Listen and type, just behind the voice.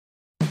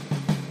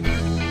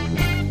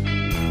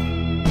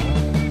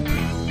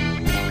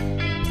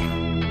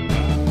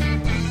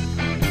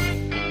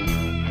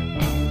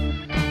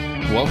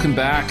Welcome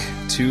back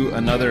to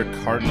another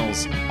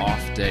Cardinals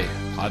Off Day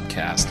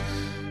podcast.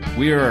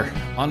 We are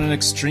on an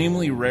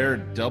extremely rare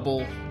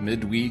double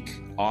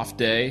midweek off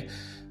day,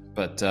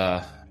 but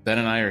Ben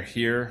and I are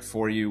here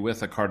for you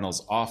with a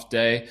Cardinals Off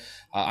Day.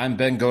 I'm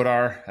Ben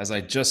Godar. As I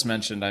just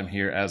mentioned, I'm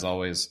here as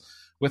always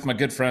with my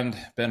good friend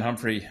Ben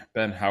Humphrey.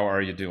 Ben, how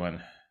are you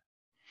doing?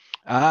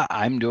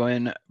 I'm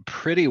doing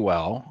pretty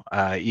well,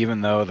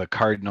 even though the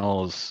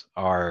Cardinals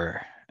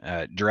are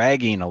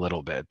dragging a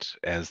little bit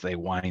as they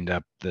wind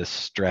up this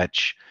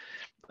stretch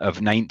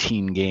of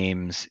 19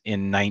 games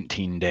in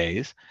 19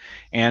 days.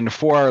 And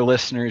for our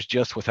listeners,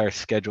 just with our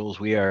schedules,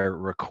 we are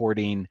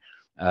recording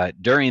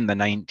during the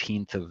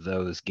 19th of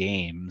those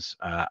games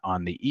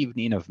on the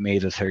evening of May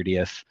the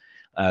 30th.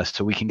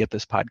 So we can get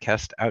this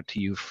podcast out to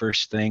you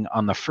first thing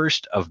on the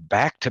first of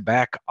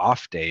back-to-back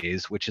off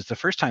days, which is the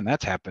first time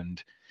that's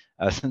happened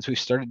since we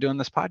started doing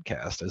this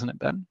podcast, isn't it,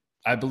 Ben?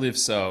 I believe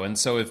so. And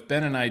so if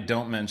Ben and I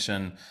don't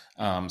mention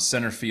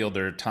center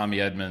fielder Tommy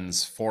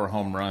Edmonds' 4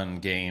 home run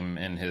game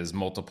and his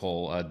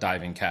multiple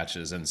diving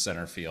catches in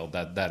center field,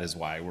 that is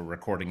why we're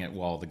recording it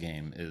while the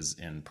game is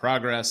in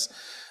progress.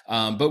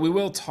 But we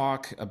will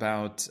talk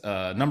about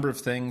a number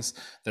of things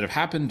that have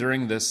happened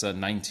during this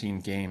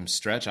 19-game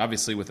stretch.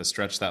 Obviously, with a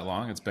stretch that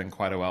long, it's been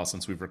quite a while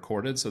since we've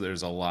recorded, so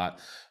there's a lot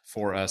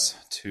for us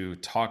to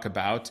talk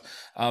about.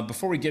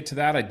 Before we get to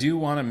that, I do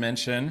want to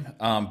mention,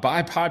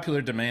 by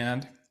popular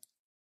demand,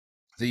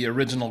 the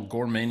original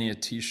Gormania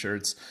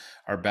t-shirts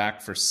are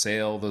back for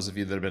sale. Those of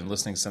you that have been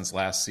listening since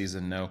last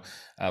season know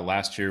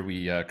last year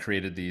we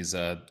created these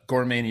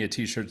Gormania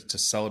t-shirts to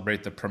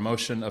celebrate the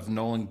promotion of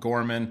Nolan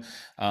Gorman.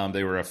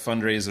 They were a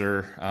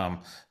fundraiser.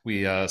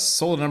 We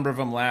sold a number of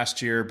them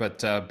last year,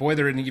 but boy,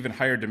 they're in even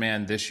higher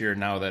demand this year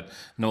now that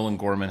Nolan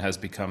Gorman has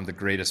become the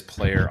greatest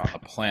player on the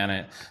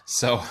planet.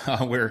 So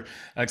we're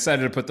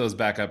excited to put those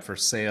back up for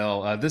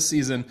sale. This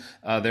season,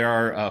 there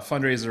are a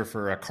fundraiser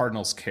for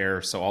Cardinals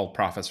Care, so all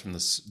profits from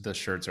the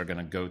shirts are going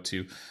to go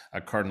to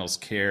Cardinals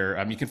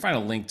Care. You can find a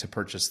link to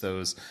purchase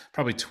those.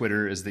 Probably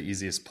Twitter is the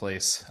easiest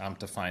place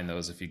to find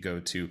those if you go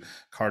to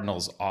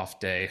Cardinals Off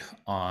Day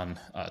on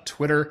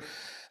Twitter.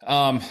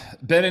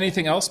 Ben,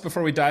 anything else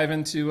before we dive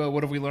into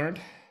what have we learned?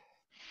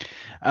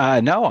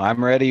 No,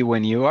 I'm ready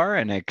when you are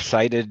and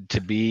excited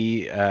to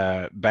be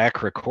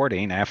back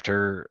recording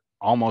after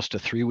almost a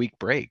 3-week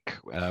break,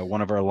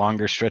 one of our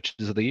longer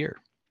stretches of the year.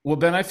 Well,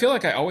 Ben, I feel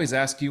like I always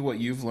ask you what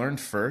you've learned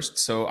first.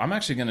 So I'm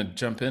actually going to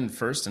jump in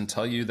first and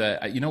tell you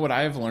that, you know, what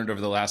I have learned over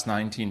the last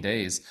 19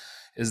 days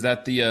is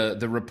that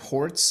the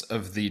reports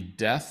of the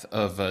death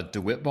of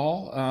DeWitt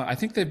Ball, I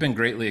think they've been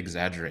greatly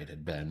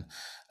exaggerated, Ben.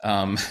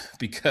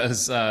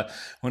 Because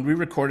when we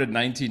recorded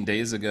 19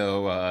 days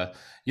ago,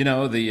 you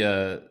know,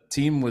 the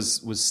team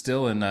was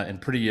still in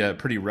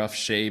pretty rough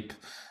shape.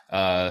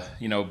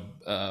 You know,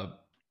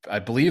 I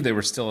believe they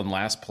were still in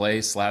last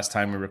place last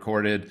time we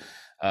recorded.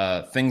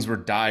 Things were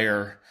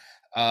dire.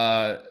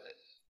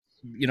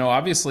 You know,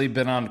 obviously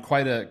been on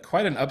quite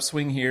an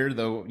upswing here,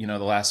 though. You know,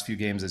 the last few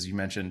games, as you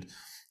mentioned,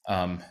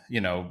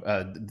 you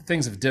know,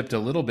 things have dipped a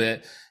little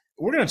bit.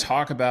 We're going to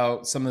talk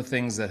about some of the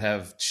things that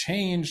have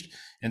changed.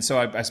 And so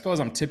I suppose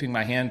I'm tipping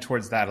my hand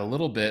towards that a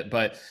little bit,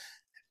 but,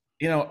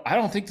 you know, I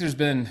don't think there's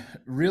been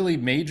really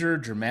major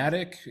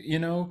dramatic, you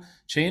know,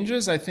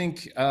 changes. I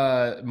think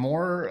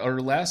more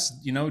or less,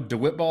 you know,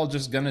 DeWitt Ball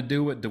just going to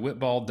do what DeWitt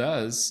Ball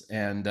does.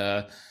 And,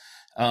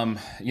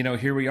 you know,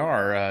 here we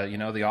are, you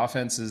know, the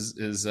offense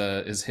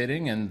is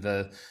hitting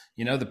and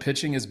you know, the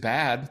pitching is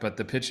bad, but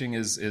the pitching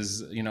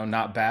is, you know,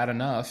 not bad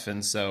enough.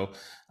 And so,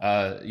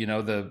 you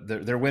know,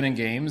 they're winning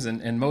games.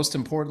 And most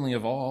importantly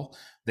of all,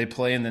 they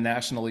play in the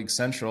National League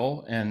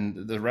Central,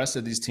 and the rest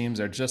of these teams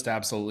are just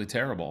absolutely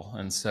terrible.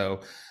 And so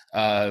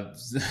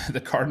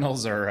the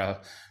Cardinals are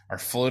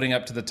floating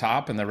up to the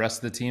top, and the rest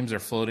of the teams are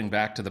floating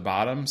back to the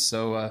bottom.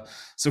 So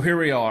here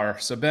we are.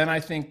 So Ben, I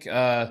think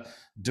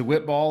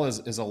DeWitt Ball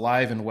is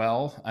alive and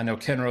well. I know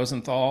Ken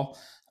Rosenthal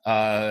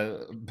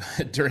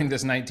during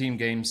this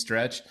 19-game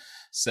stretch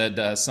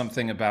said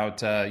something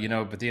about you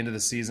know, at the end of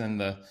the season,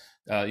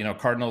 you know,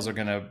 Cardinals are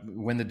going to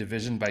win the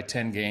division by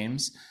 10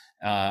 games.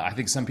 I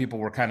think some people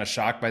were kind of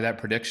shocked by that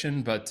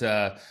prediction, but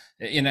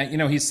you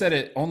know, he said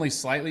it only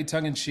slightly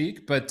tongue in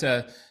cheek, but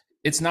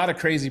it's not a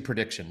crazy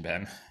prediction,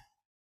 Ben.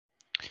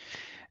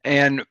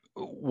 And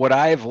what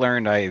I've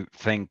learned, I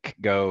think,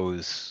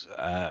 goes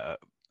kind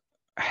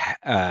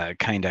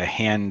of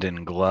hand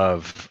in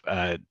glove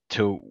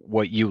to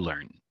what you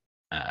learned,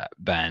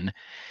 Ben,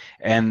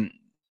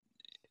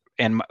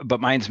 but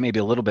mine's maybe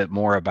a little bit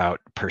more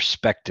about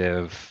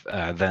perspective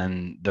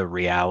than the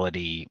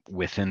reality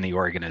within the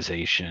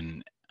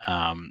organization,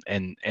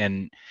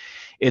 and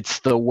it's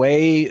the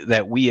way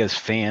that we as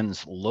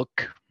fans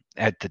look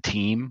at the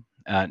team.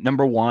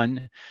 Number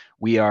one,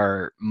 we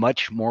are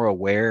much more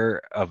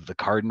aware of the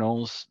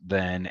Cardinals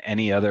than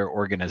any other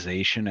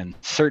organization, and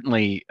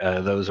certainly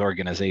those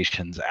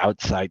organizations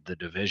outside the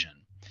division.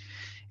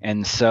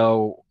 And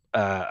so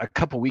a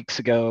couple weeks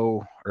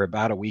ago, or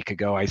about a week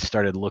ago, I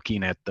started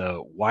looking at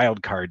the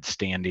wild card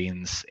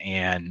standings,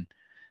 and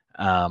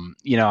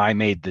you know, I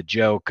made the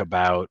joke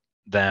about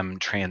them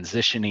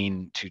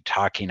transitioning to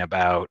talking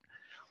about,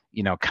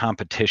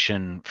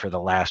 competition for the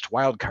last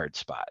wild card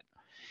spot.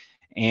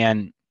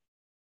 And,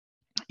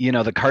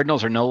 the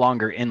Cardinals are no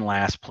longer in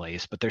last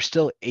place, but they're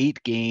still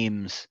 8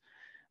 games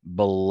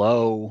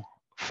below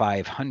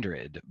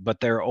 500, but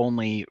they're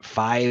only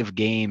 5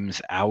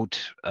 games out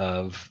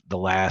of the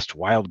last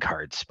wild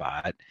card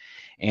spot.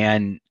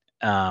 And,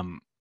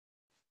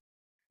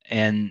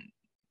 and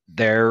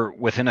they're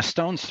within a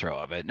stone's throw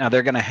of it. Now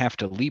they're going to have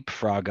to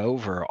leapfrog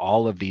over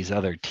all of these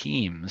other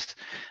teams,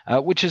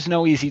 which is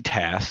no easy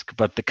task,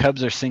 but the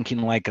Cubs are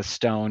sinking like a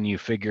stone. You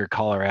figure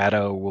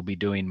Colorado will be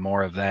doing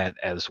more of that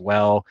as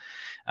well.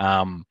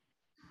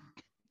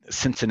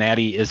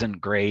 Cincinnati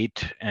isn't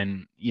great,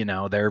 and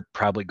they're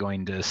probably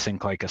going to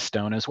sink like a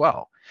stone as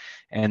well.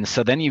 And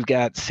so then you've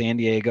got San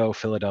Diego,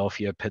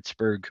 Philadelphia,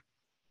 Pittsburgh,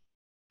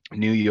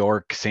 New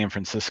York, San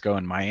Francisco,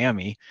 and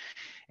Miami,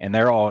 and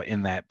they're all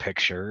in that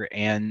picture.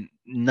 And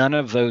none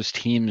of those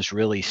teams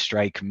really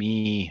strike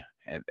me,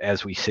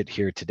 as we sit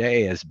here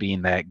today, as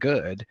being that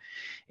good.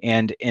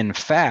 And in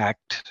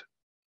fact,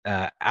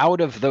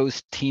 out of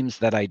those teams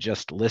that I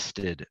just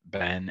listed,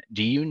 Ben,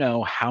 do you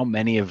know how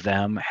many of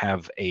them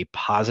have a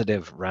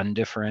positive run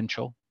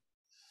differential?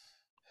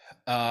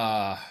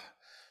 That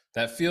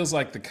feels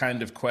like the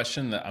kind of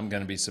question that I'm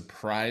going to be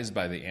surprised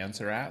by the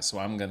answer at. So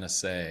I'm going to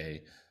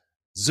say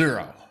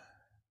 0.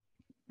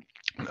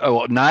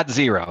 Oh, not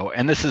 0.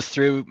 And this is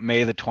through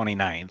May the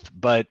 29th,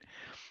 but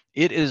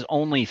it is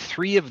only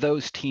 3 of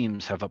those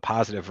teams have a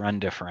positive run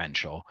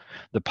differential.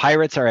 The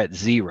Pirates are at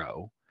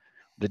 0.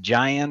 The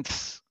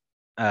Giants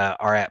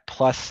are at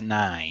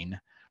 +9,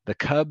 the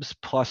Cubs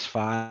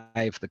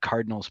 +5, the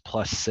Cardinals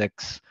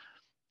 +6.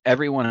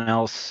 Everyone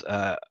else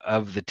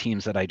of the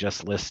teams that I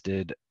just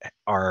listed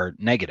are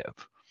negative.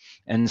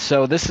 And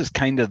so this is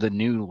kind of the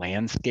new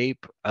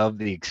landscape of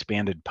the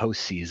expanded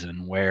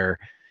postseason where,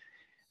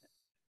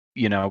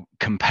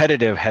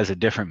 competitive has a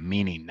different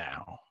meaning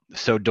now.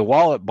 So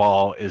DeWallet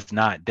ball is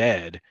not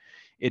dead.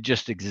 It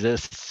just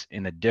exists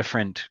in a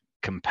different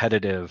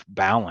competitive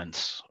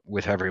balance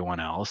with everyone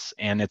else,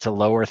 and it's a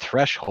lower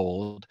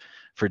threshold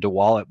for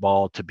DeWallet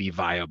ball to be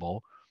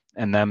viable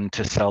and them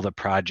to sell the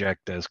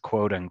project as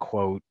quote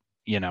unquote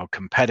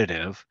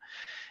competitive,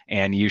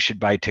 and you should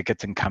buy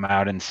tickets and come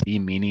out and see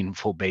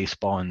meaningful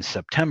baseball in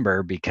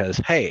September because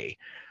hey,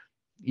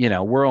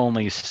 we're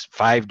only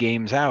 5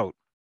 games out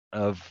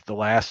of the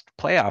last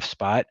playoff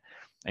spot,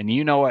 and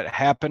what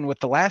happened with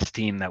the last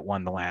team that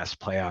won the last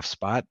playoff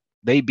spot.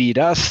 They beat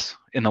us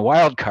in the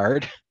wild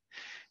card,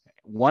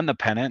 won the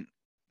pennant,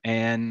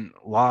 and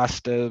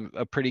lost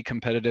a pretty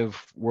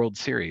competitive World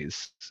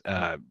Series,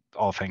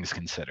 all things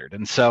considered.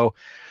 And so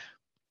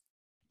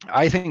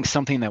I think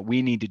something that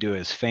we need to do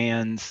as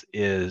fans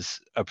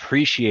is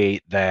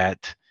appreciate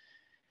that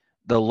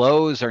the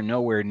lows are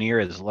nowhere near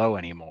as low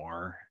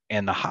anymore,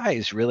 and the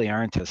highs really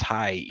aren't as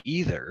high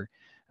either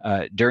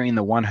during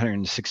the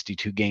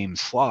 162 game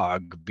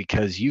slog,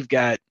 because you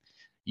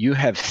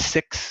have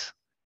 6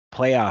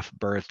 playoff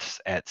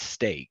berths at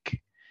stake.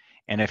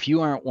 And if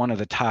you aren't one of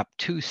the top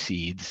 2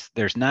 seeds,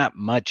 there's not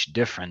much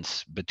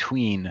difference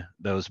between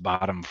those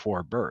bottom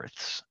 4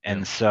 berths.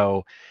 And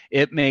so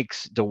it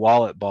makes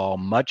DeWallet ball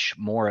much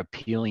more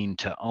appealing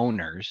to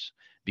owners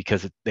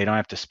because they don't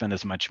have to spend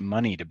as much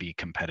money to be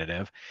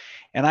competitive.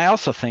 And I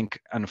also think,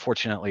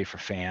 unfortunately for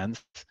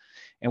fans,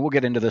 and we'll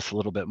get into this a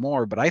little bit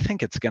more, but I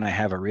think it's going to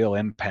have a real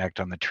impact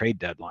on the trade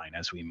deadline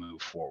as we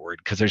move forward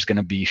because there's going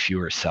to be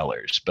fewer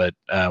sellers. But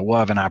we'll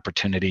have an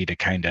opportunity to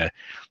kind of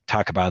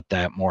talk about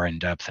that more in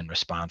depth in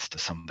response to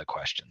some of the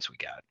questions we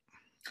got.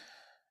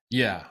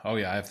 Yeah. Oh,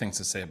 yeah. I have things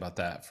to say about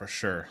that for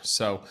sure.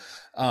 So,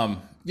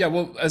 yeah.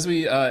 Well, as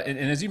we and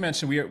as you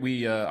mentioned,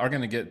 we are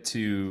going to get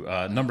to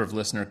a number of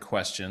listener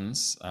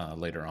questions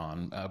later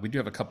on. We do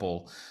have a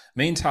couple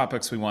main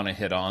topics we want to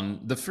hit on.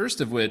 The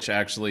first of which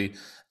actually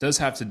does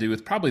have to do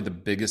with probably the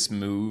biggest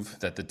move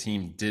that the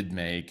team did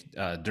make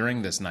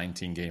during this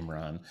 19 game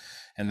run,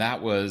 and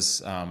that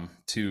was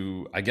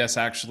to, I guess,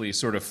 actually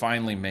sort of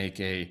finally make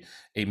a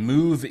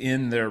move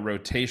in their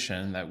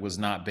rotation that was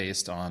not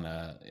based on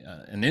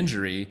an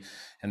injury,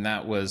 and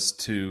that was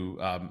to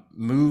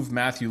move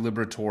Matthew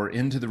Liberatore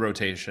into the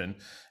rotation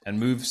and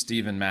move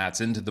Steven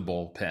Matz into the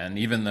bullpen,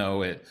 even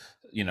though it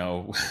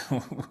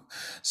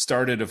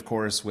started, of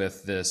course,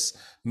 with this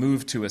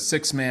move to a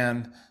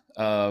 6-man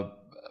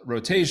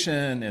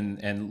rotation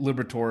and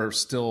Liberatore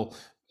still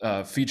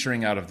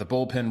featuring out of the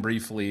bullpen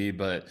briefly.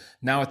 But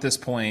now at this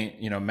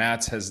point,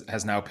 Matz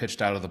has now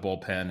pitched out of the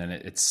bullpen, and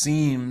it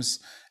seems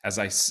as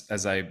I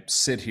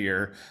sit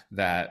here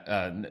that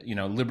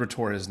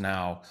Liberatore is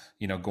now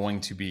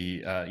going to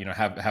be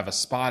have a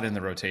spot in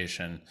the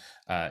rotation,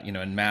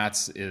 and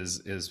Matz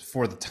is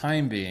for the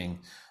time being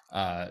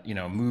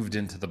moved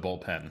into the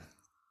bullpen.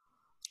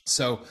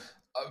 So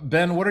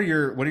Ben, what are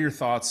your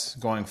thoughts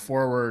going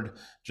forward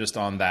just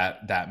on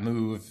that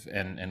move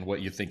and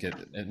what you think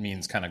it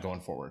means kind of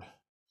going forward?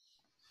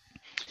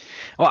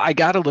 Well, I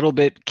got a little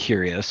bit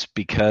curious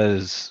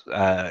because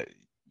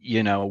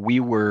we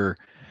were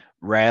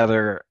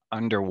rather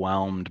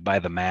underwhelmed by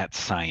the Matz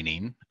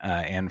signing.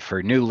 And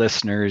for new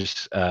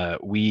listeners,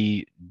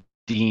 we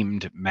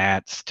deemed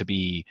Matz to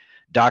be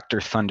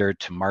Dr. Thunder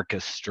to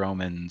Marcus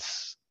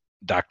Stroman's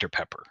Dr.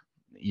 Pepper.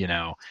 You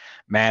know,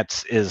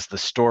 Matz is the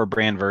store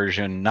brand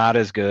version, not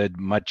as good,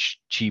 much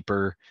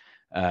cheaper.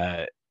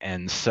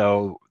 And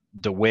so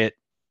DeWitt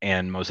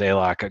and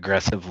Mozeliak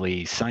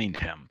aggressively signed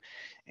him.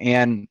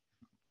 And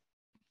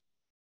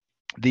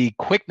the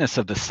quickness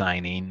of the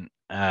signing,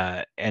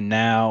 and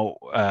now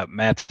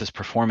Matt's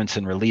performance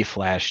in relief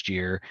last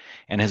year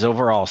and his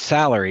overall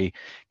salary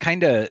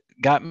kind of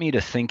got me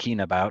to thinking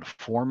about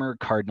former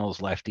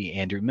Cardinals lefty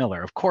Andrew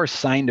Miller. Of course,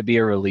 signed to be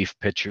a relief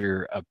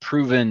pitcher, a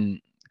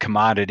proven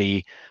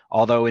commodity,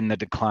 although in the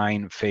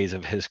decline phase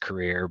of his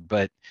career.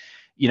 But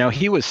you know,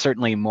 he was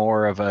certainly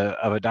more of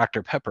a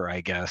Dr. Pepper,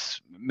 I guess,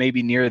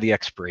 maybe near the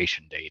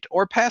expiration date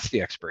or past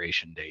the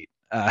expiration date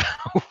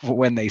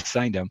when they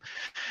signed him.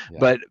 Yeah.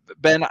 But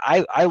Ben,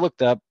 I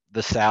looked up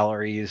the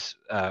salaries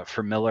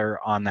for Miller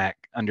on that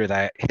under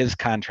that his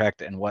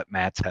contract and what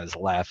Matz has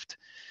left.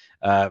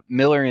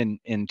 Miller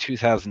in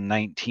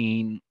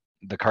 2019,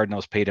 the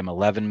Cardinals paid him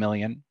 $11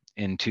 million.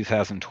 In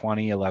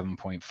 2020,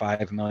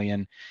 $11.5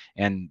 million,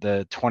 and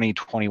the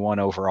 2021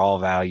 overall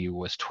value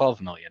was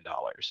 $12 million.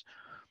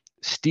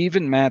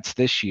 Steven Matz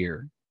this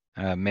year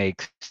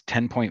makes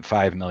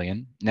 $10.5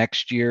 million.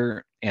 Next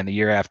year and the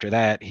year after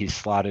that, he's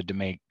slotted to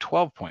make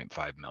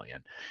 $12.5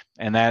 million,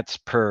 and that's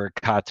per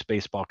Cots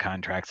Baseball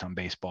Contracts on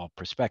Baseball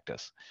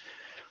Prospectus.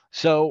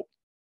 So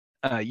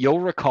you'll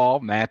recall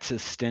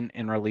Matz's stint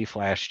in relief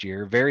last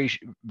year, very,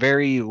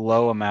 very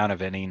low amount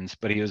of innings,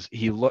 but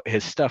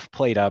his stuff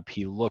played up.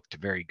 He looked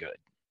very good,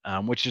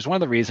 which is one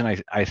of the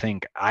reasons I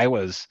think I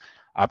was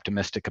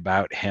optimistic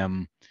about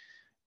him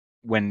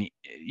when,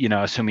 you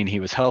know, assuming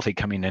he was healthy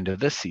coming into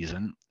this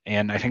season.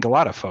 And I think a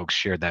lot of folks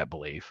shared that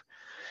belief.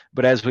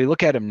 But as we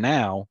look at him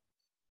now,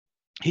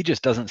 he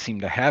just doesn't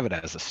seem to have it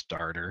as a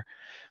starter.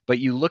 But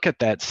you look at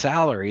that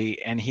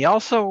salary, and he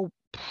also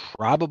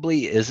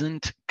probably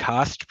isn't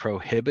cost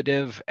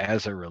prohibitive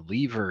as a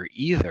reliever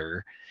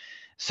either.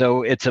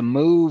 So it's a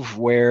move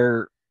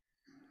where,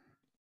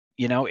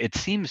 you know, it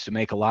seems to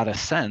make a lot of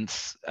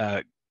sense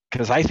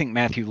because I think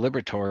Matthew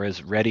Liberatore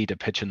is ready to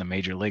pitch in the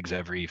major leagues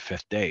every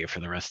fifth day for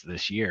the rest of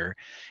this year.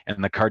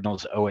 And the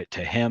Cardinals owe it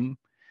to him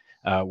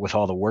with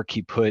all the work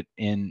he put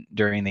in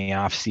during the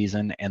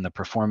offseason and the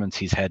performance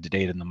he's had to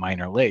date in the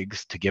minor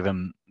leagues to give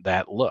him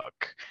that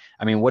look.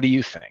 I mean, what do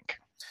you think?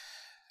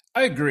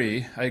 I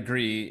agree.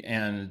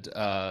 And,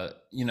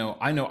 you know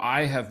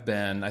I have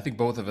been, I think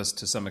both of us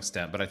to some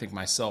extent, but I think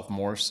myself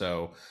more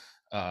so,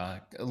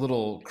 a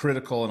little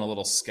critical and a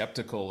little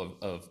skeptical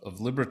of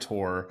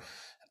Liberatore.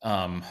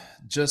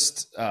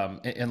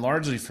 And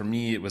largely for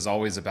me, it was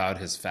always about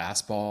his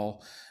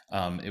fastball.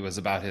 It was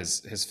about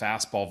his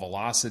fastball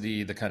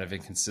velocity, the kind of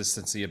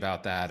inconsistency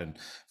about that. And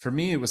for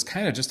me, it was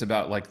kind of just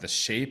about like the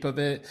shape of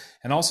it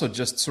and also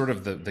just sort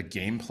of the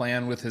game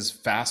plan with his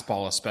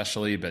fastball,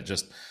 especially, but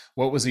just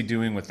what was he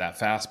doing with that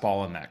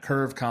fastball and that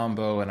curve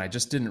combo? And I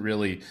just didn't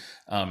really,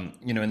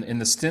 in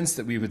the stints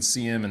that we would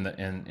see him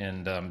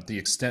and the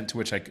extent to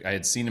which I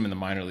had seen him in the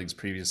minor leagues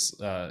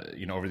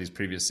over these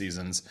previous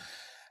seasons,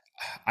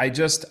 I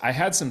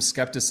had some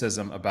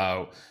skepticism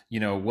about,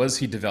 was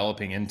he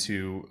developing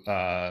into,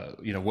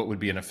 what would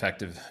be an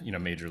effective,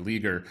 major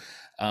leaguer?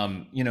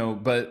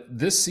 But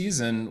this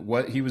season,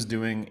 what he was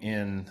doing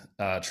in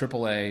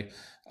AAA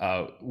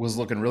was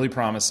looking really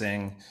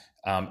promising.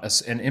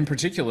 And in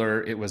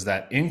particular, it was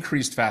that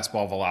increased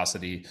fastball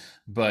velocity,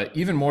 but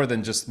even more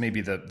than just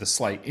maybe the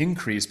slight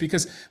increase,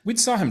 because we'd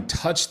saw him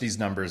touch these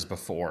numbers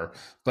before,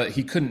 but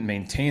he couldn't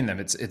maintain them.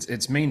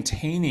 It's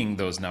maintaining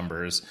those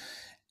numbers.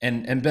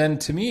 And Ben,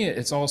 to me,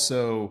 it's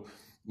also,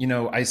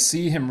 I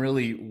see him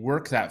really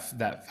work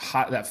that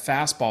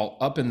fastball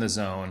up in the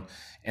zone,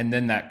 and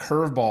then that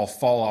curveball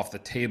fall off the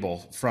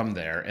table from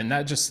there. And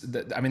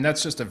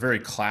that's just a very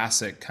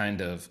classic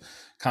kind of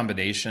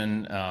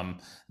combination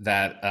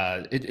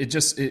that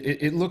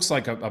it looks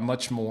like a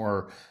much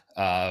more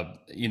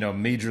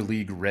major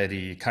league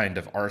ready kind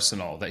of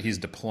arsenal that he's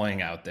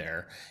deploying out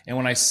there. And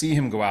when I see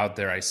him go out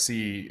there, I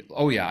see,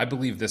 oh yeah, I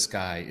believe this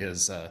guy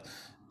is a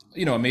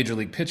major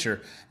league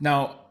pitcher.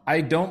 Now,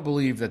 I don't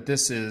believe that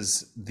this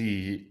is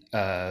the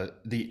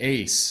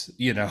ace,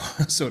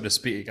 so to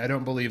speak. I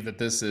don't believe that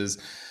this is,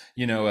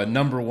 a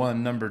number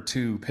one, number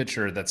two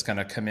pitcher that's going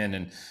to come in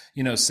and,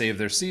 save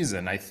their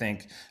season. I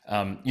think,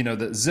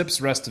 the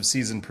Zips rest of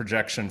season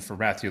projection for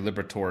Matthew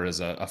Liberatore is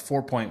a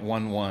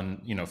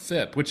 4.11,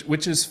 FIP,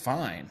 which is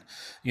fine.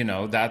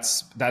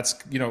 That's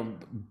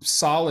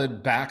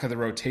solid back of the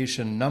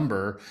rotation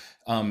number.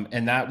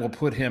 And that will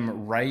put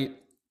him right,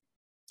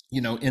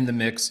 in the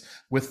mix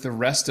with the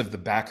rest of the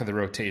back of the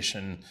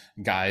rotation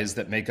guys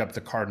that make up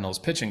the Cardinals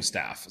pitching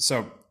staff.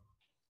 So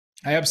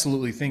I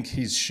absolutely think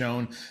he's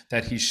shown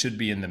that he should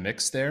be in the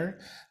mix there.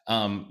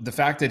 The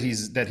fact that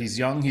he's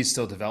young, he's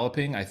still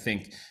developing. I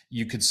think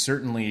you could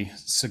certainly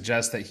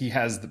suggest that he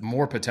has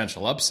more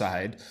potential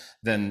upside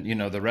than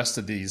the rest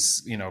of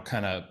these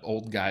kind of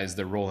old guys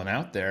they're rolling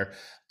out there.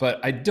 But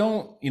I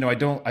don't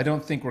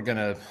think we're going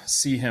to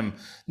see him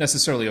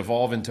necessarily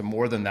evolve into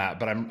more than that.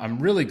 But I'm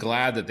really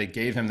glad that they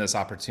gave him this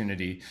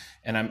opportunity,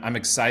 and I'm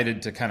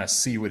excited to kind of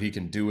see what he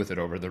can do with it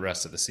over the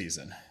rest of the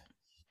season.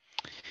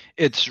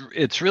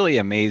 It's really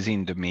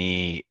amazing to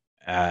me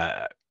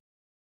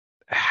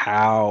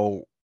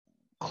how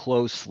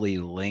closely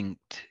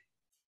linked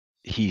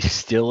he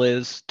still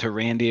is to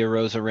Randy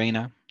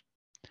Arozarena.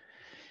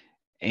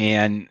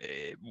 And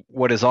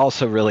what is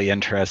also really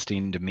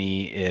interesting to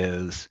me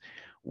is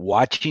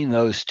watching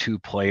those two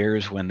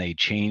players when they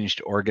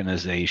changed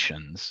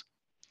organizations.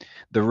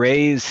 The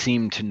Rays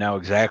seemed to know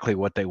exactly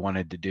what they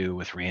wanted to do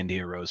with Randy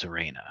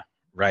Arozarena,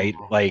 right?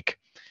 Mhm. Like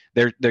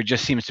there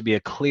just seems to be a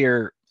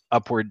clear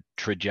upward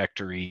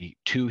trajectory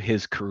to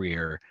his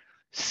career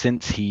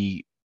since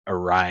he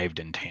arrived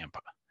in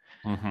Tampa.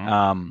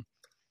 Mhm.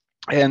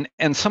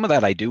 And some of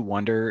that I do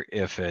wonder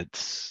if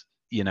it's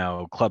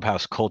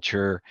clubhouse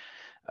culture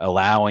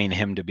allowing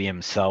him to be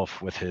himself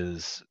with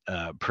his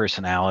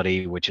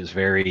personality, which is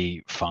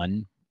very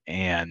fun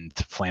and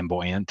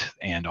flamboyant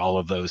and all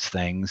of those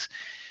things,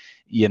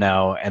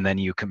 and then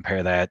you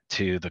compare that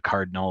to the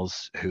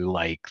Cardinals, who,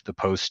 like, the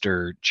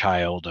poster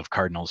child of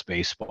Cardinals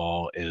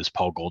baseball is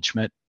Paul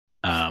Goldschmidt,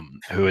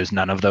 who is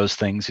none of those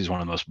things. He's one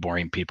of the most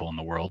boring people in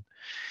the world.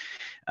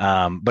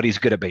 But he's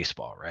good at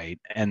baseball, right?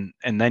 And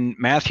then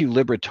Matthew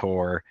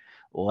Liberatore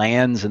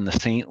lands in the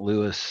St.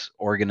 Louis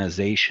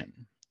organization,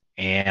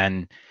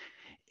 and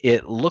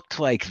it looked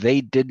like they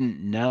didn't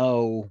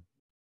know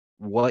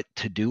what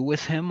to do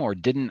with him or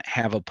didn't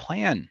have a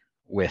plan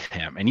with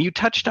him. And you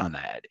touched on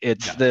that.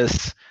 It's Yeah.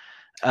 this,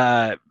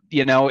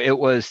 it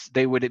was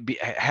they would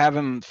have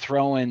him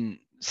throwing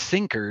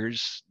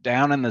sinkers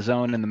down in the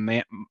zone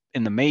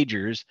in the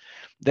majors,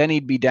 then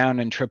he'd be down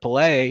in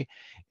AAA,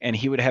 and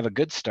he would have a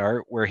good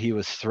start where he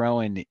was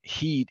throwing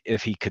heat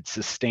if he could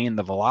sustain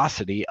the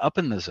velocity up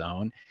in the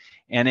zone.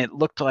 And it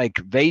looked like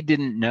they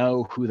didn't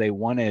know who they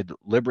wanted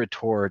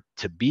Liberatore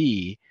to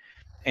be.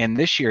 And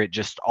this year, it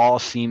just all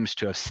seems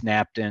to have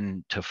snapped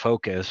into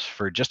focus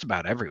for just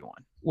about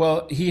everyone.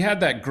 Well, he had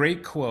that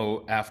great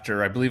quote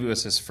after, I believe it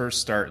was his first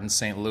start in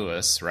St.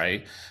 Louis,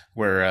 right?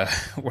 Where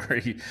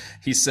where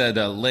he said,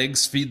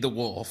 "Legs feed the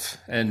wolf,"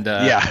 and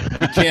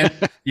Yeah.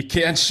 you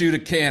can't shoot a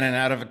cannon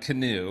out of a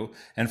canoe.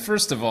 And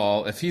first of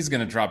all, if he's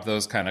going to drop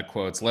those kind of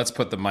quotes, let's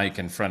put the mic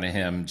in front of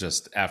him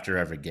just after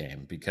every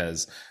game,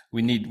 because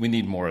we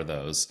need more of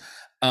those.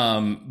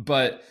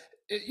 But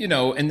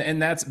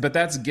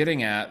that's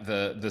getting at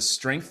the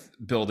strength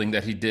building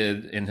that he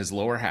did in his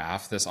lower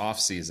half this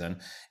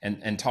offseason,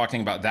 and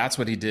talking about that's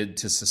what he did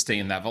to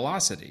sustain that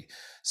velocity.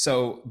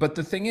 So, but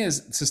the thing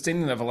is,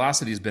 sustaining that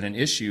velocity has been an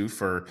issue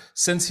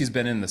since he's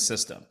been in the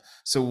system.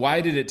 So why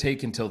did it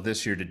take until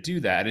this year to do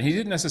that? And he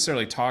didn't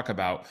necessarily talk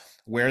about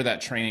where that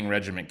training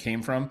regimen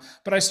came from,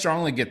 but I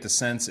strongly get the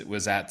sense it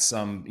was at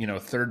some,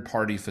 third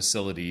party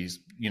facilities,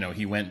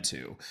 he went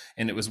to,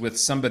 and it was with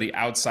somebody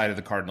outside of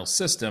the Cardinal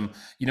system,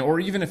 or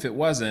even if it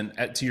wasn't,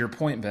 to your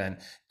point, Ben,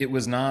 it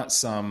was not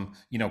some,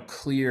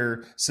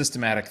 clear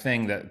systematic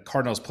thing that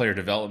Cardinals player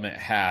development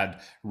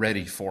had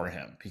ready for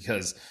him,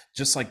 because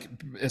just like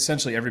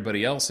essentially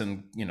everybody else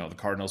in, the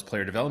Cardinals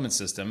player development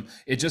system,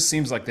 it just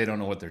seems like they don't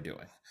know what they're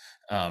doing.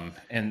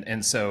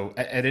 And so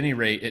at any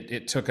rate,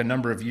 it took a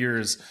number of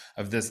years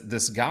of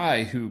this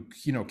guy who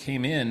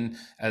came in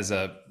as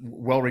a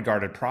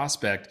well-regarded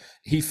prospect.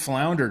 He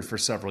floundered for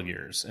several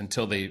years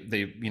until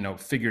they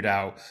figured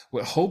out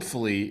what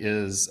hopefully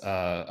is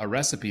a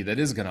recipe that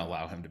is going to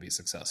allow him to be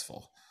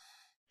successful.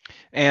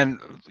 And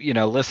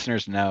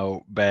listeners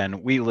know,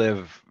 Ben, we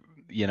live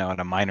in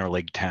a minor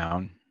league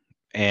town,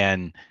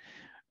 and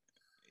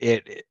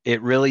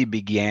it really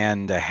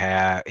began to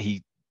have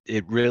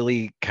it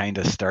really kind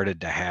of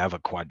started to have a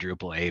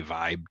quadruple A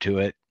vibe to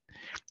it,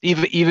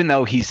 even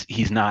though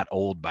he's not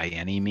old by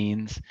any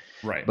means.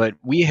 Right. But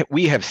we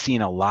have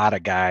seen a lot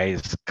of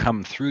guys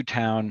come through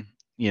town,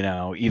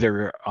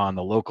 either on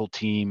the local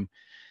team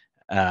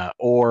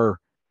or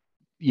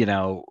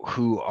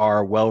who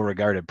are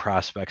well-regarded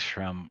prospects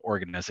from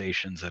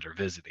organizations that are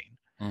visiting.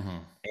 Mm-hmm.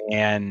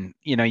 And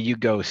you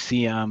go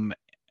see them,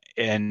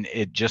 and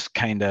it just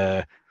kind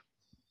of,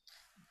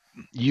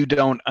 you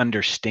don't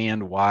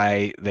understand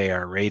why they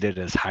are rated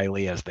as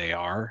highly as they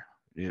are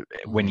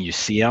when Mm-hmm. you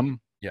see them,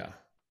 Yeah.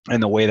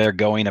 and the way they're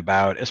going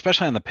about,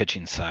 especially on the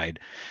pitching side,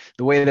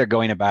 the way they're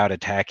going about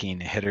attacking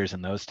hitters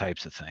and those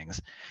types of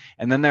things.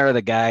 And then there are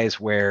the guys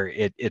where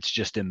it's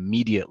just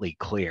immediately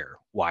clear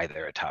why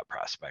they're a top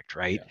prospect,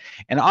 right? Yeah.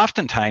 And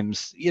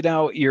oftentimes,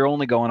 you're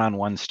only going on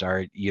one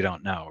start, you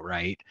don't know,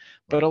 right?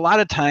 But Right. a lot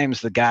of times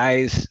the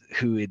guys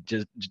who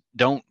just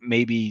don't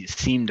maybe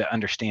seem to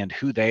understand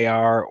who they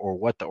are or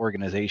what the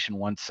organization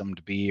wants them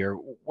to be, or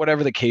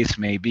whatever the case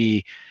may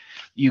be,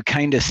 you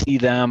kind of see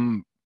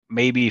them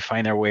maybe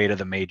find their way to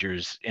the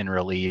majors in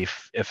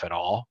relief, if at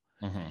all.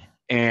 Mm-hmm.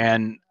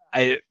 And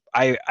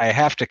I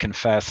have to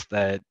confess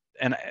that,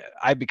 and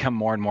I become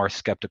more and more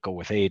skeptical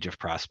with age of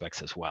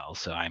prospects as well.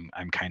 So I'm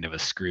kind of a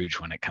Scrooge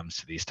when it comes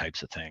to these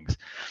types of things.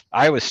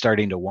 I was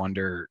starting to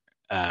wonder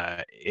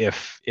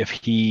if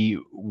he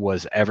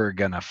was ever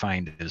going to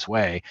find his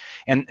way,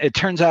 and it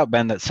turns out,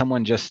 Ben, that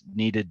someone just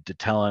needed to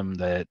tell him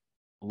that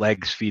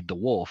legs feed the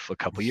wolf a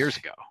couple years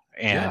ago,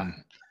 Yeah.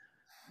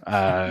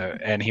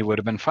 and he would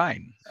have been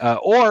fine.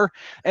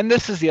 And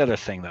this is the other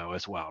thing though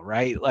as well,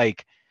 right?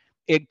 Like,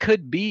 it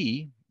could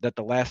be that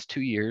the last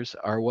 2 years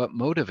are what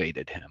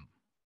motivated him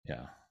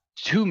Yeah.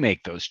 to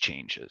make those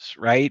changes,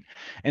 right?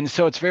 And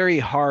so it's very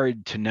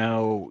hard to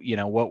know,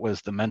 what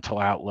was the mental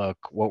outlook,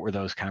 what were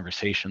those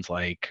conversations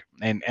like,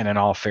 and in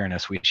all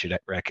fairness, we should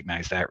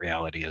recognize that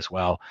reality as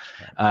well.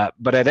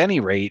 But at any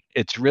rate,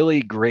 it's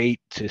really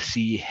great to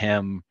see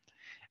him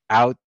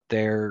out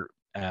there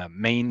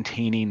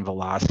maintaining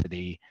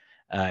velocity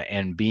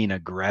and being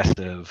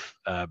aggressive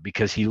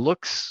because he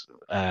looks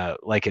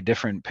like a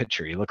different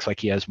pitcher. He looks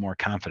like he has more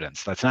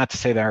confidence. That's not to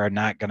say there are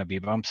not going to be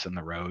bumps in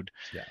the road.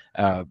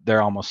 Yeah.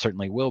 There almost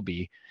certainly will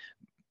be.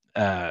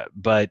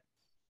 But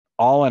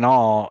all in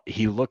all,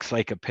 he looks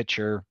like a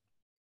pitcher,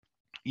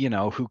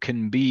 who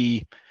can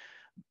be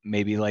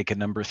maybe like a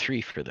number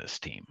 3 for this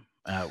team,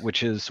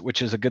 which is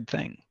a good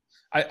thing.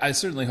 I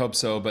certainly hope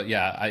so, but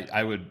yeah,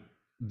 I would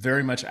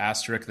very much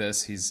asterisk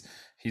this.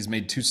 He's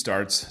made 2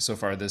 starts so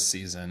far this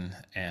season,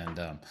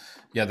 and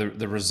yeah,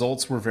 the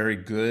results were very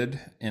good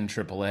in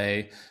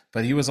AAA,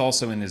 but he was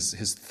also in his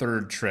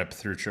 3rd trip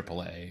through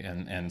AAA,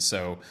 and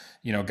so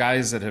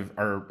guys that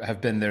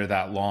have been there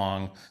that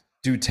long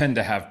do tend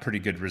to have pretty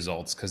good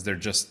results because they're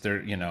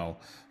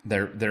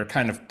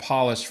kind of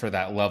polished for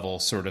that level.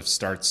 Sort of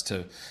starts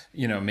to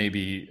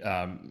maybe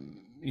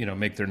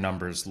make their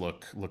numbers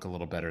look a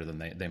little better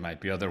than they might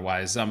be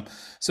otherwise.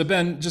 So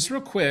Ben, just real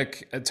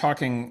quick,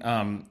 talking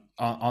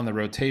on the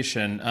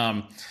rotation,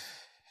 I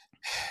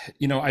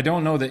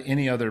don't know that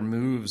any other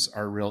moves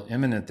are real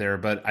imminent there,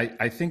 but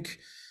I think,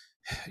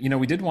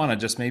 we did want to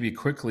just maybe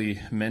quickly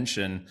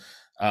mention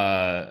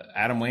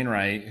Adam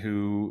Wainwright,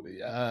 who,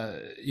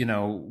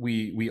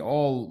 we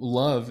all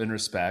love and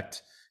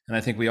respect. And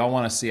I think we all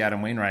want to see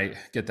Adam Wainwright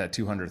get that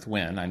 200th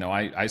win. I know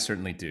I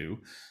certainly do.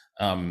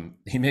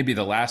 He may be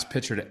the last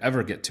pitcher to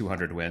ever get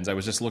 200 wins. I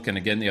was just looking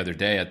again the other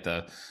day at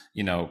the,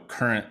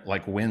 current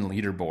win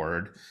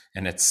leaderboard,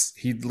 and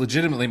he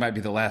legitimately might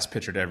be the last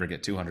pitcher to ever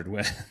get 200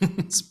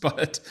 wins.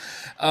 But,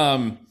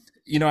 I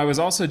was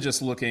also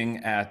just looking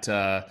at,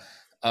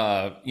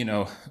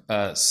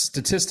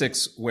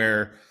 statistics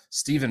where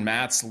Steven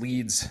Matz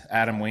leads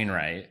Adam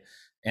Wainwright.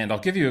 And I'll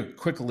give you a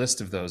quick list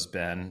of those,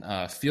 Ben.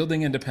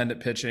 Fielding independent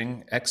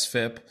pitching,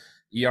 xFIP,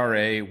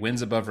 ERA,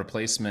 wins above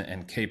replacement,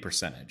 and K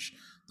percentage.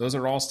 Those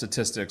are all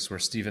statistics where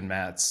Steven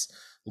Matz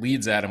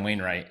leads Adam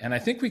Wainwright. And I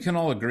think we can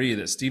all agree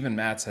that Steven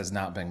Matz has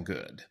not been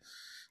good.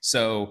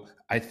 So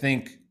I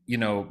think,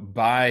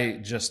 by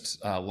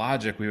just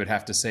logic, we would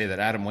have to say that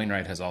Adam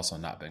Wainwright has also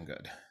not been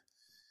good.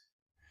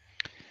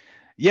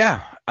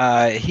 Yeah,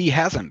 he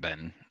hasn't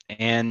been.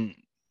 And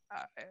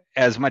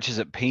as much as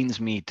it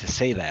pains me to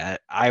say that,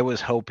 I was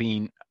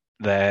hoping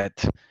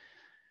that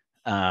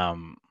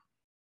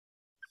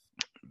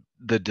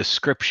the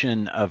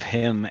description of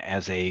him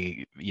as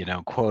a,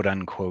 quote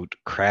unquote,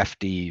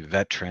 crafty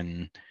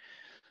veteran.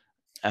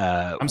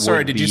 I'm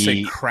sorry, did you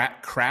say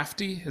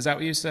crafty? Is that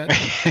what you said?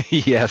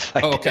 Yes.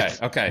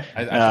 Okay.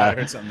 I thought I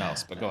heard something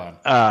else, but go on.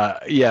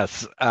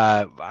 Yes.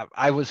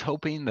 I was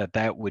hoping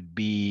that would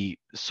be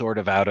sort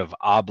of out of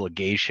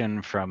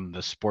obligation from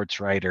the sports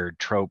writer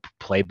trope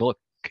playbook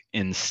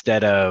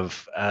instead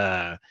of,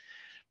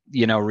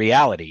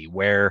 reality,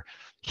 where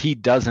he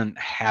doesn't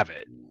have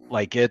it.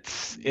 Like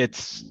it's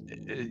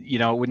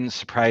it wouldn't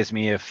surprise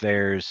me if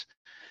there's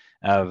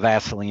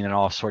Vaseline and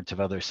all sorts of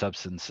other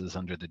substances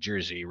under the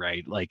jersey,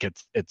 right? Like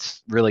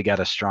it's really got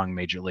a strong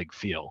major league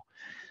feel.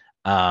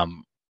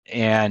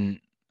 And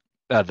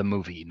the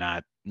movie,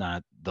 not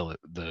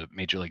the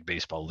Major League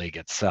Baseball league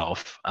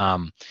itself.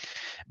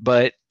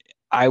 But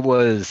I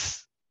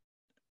was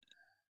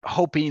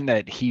hoping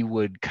that he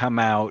would come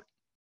out,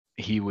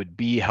 he would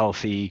be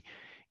healthy,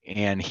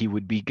 and he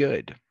would be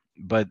good.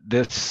 But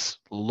this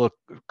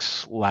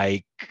looks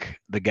like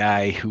the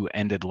guy who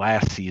ended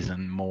last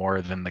season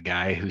more than the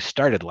guy who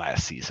started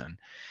last season.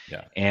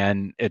 Yeah.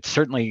 And it's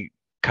certainly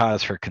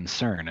cause for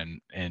concern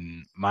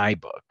in my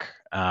book.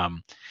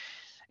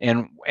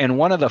 And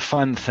one of the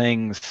fun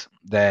things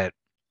that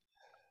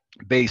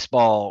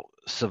Baseball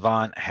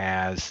Savant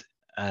has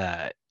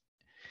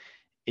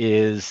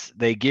is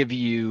they give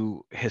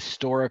you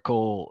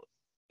historical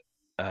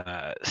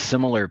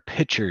similar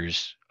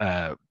pitchers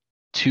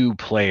to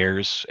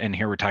players, and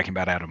here we're talking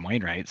about Adam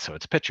Wainwright, so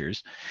it's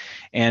pitchers.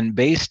 And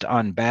based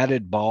on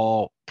batted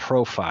ball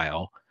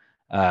profile,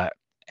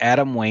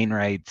 Adam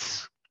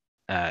Wainwright's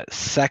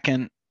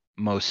second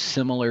most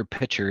similar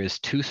pitcher is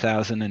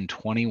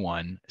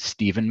 2021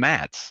 Steven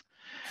Matz.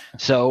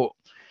 So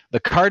the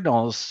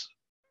Cardinals,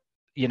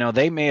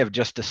 they may have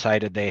just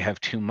decided they have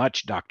too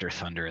much Dr.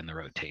 Thunder in the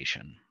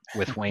rotation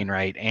with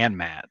Wainwright and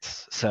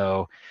Matz.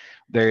 So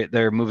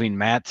they're moving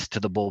Matz to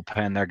the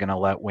bullpen. They're going to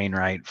let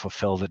Wainwright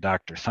fulfill the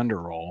Dr.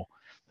 Thunder role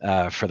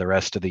for the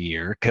rest of the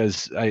year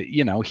because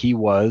he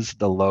was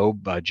the low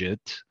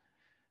budget,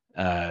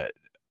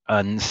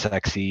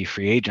 unsexy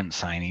free agent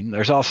signing.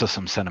 There's also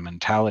some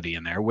sentimentality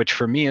in there, which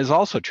for me is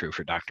also true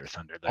for Dr.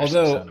 Thunder. There's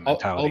some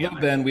sentimentality in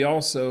there. Ben, we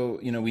also,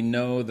 we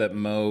know that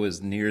Mo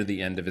is near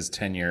the end of his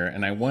tenure,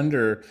 and I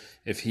wonder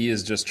if he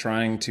is just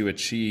trying to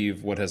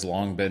achieve what has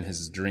long been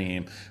his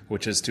dream,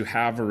 which is to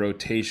have a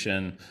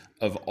rotation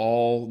of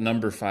all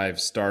number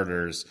 5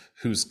 starters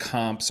whose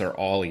comps are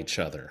all each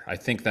other. I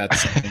think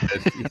that's something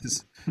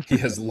that he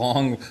has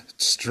long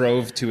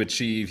strove to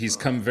achieve. He's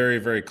come very,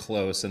 very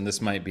close, and this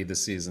might be the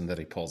season that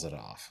he pulls it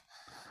off.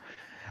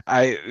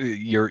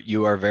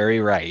 You are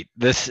very right.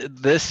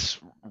 This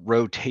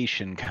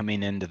rotation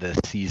coming into this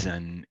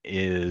season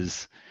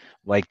is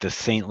like the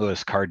St.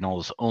 Louis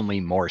Cardinals, only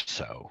more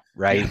so,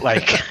 right?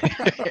 Like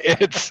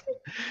it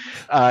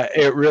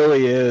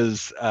really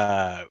is.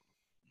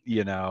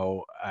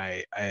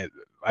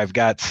 I've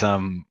got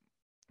some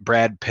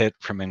Brad Pitt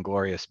from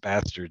Inglourious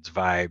Bastards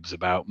vibes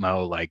about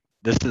Mo. Like,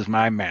 this is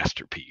my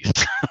masterpiece.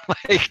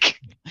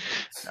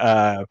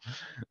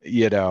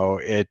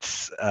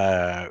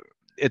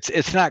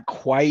 It's not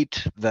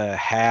quite the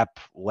Hap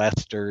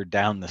Lester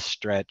down the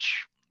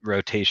stretch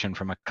rotation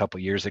from a couple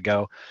years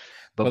ago.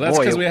 But that's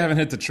because we haven't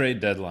hit the trade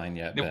deadline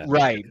yet, Ben.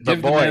 Right?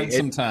 Give the man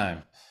some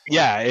time.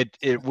 Yeah,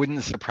 it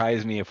wouldn't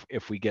surprise me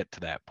if we get to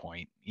that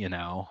point,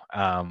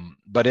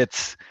 But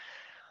it's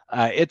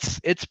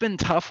been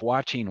tough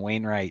watching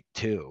Wainwright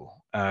too,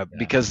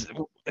 because.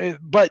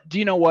 But do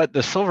you know what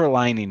the silver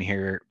lining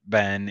here,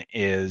 Ben,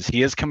 is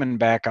he is coming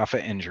back off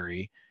an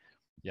injury.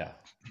 Yeah,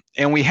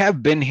 and we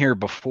have been here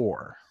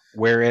before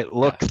where it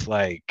looks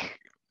like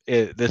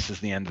this is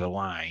the end of the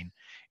line,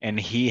 and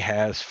he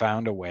has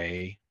found a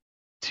way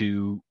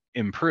to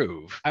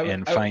improve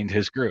and find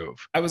his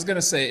groove. I was going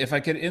to say, if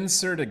I could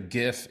insert a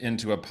GIF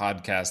into a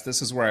podcast,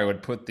 this is where I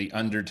would put the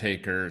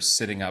Undertaker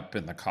sitting up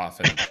in the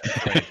coffin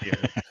right here.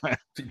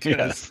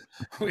 Because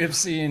we've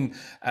seen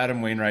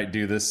Adam Wainwright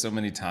do this so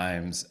many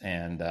times,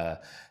 and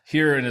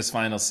here in his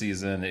final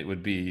season, it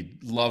would be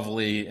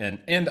lovely and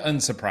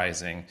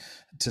unsurprising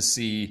to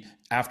see,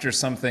 after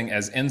something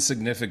as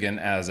insignificant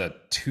as a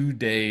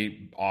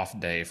 2-day off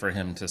day, for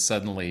him to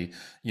suddenly,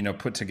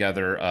 put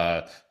together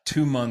a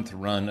 2-month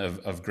run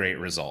of great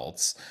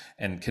results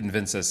and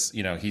convince us,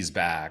 he's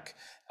back,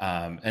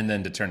 and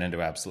then to turn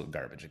into absolute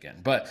garbage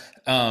again. But,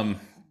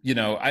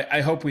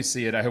 I hope we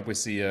see it. I hope we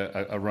see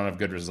a run of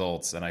good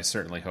results, and I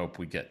certainly hope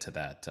we get to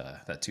that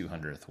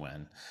 200th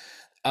win.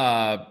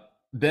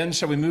 Ben,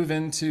 shall we move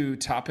into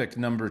topic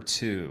number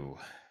 2?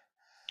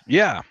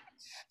 Yeah.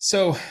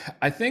 So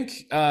I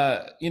think,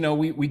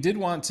 we did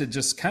want to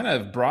just kind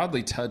of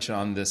broadly touch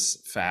on this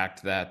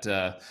fact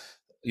that,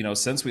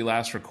 since we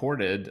last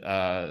recorded,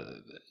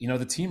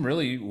 the team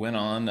really went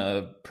on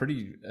a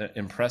pretty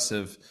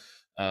impressive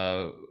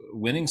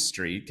winning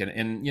streak.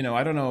 And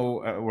I don't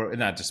know, we're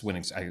not just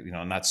winning,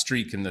 not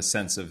streak in the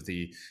sense of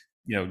the,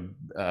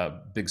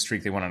 big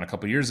streak they went on a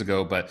couple years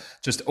ago, but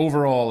just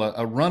overall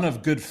a run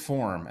of good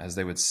form, as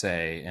they would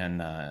say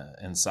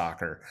in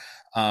soccer.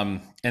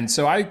 And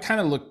so I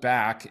kind of look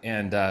back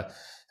and,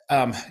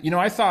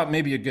 I thought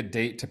maybe a good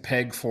date to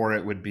peg for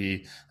it would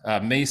be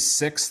May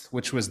 6th,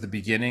 which was the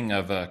beginning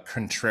of a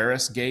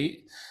Contreras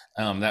gate.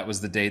 That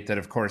was the date that,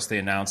 of course, they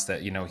announced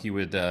that, he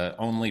would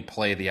only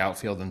play the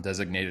outfield and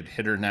designated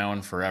hitter now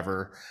and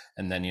forever.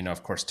 And then,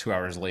 of course, 2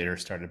 hours later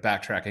started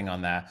backtracking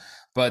on that.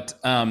 But,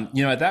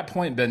 at that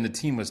point, Ben, the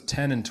team was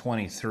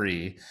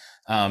 10-23.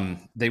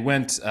 They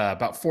went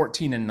about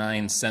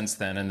 14-9 since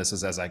then. And this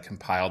is as I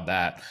compiled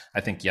that, I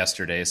think,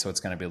 yesterday. So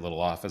it's going to be a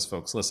little off as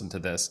folks listen to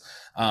this.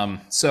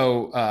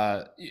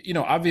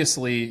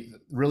 Obviously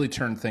really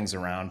turned things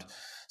around.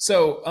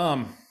 So,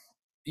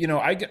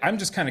 I'm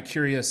just kind of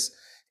curious,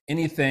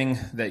 anything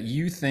that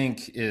you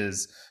think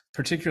is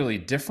particularly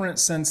different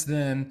since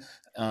then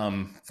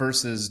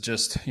versus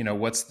just,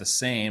 what's the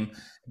same.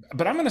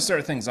 But I'm going to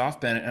start things off,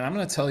 Ben, and I'm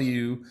going to tell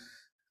you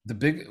the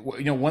big,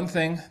 one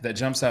thing that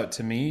jumps out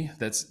to me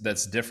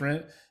that's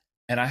different,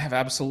 and I have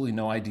absolutely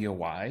no idea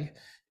why,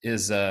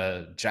 is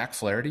Jack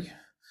Flaherty.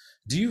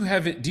 Do you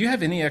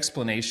have any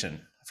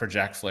explanation for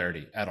Jack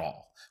Flaherty at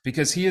all?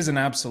 Because he is an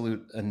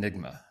absolute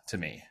enigma to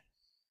me.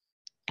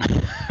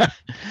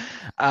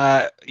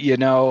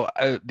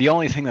 The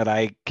only thing that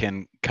I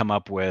can come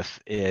up with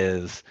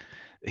is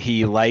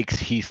he likes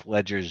Heath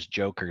Ledger's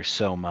Joker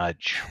so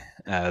much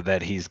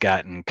that he's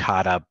gotten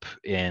caught up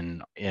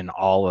in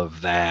all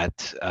of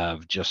that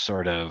of just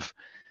sort of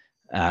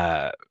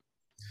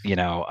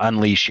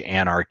unleash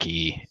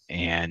anarchy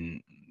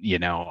and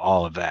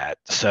all of that.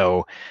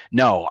 So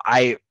no,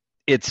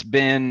 it's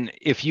been,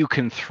 if you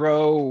can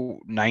throw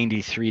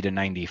 93 to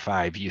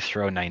 95, you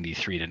throw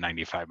 93 to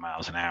 95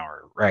 miles an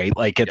hour, right?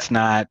 Like it's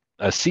not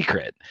a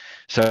secret.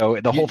 So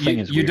the whole thing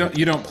is you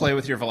don't play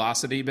with your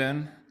velocity,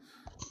 Ben.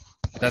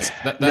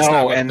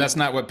 That's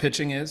not what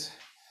pitching is.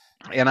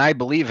 And I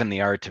believe in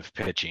the art of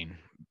pitching,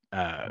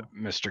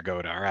 Mr.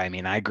 Godar. I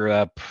mean, I grew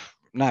up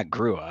not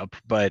grew up,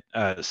 but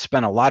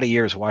spent a lot of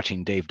years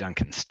watching Dave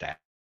Duncan's stats.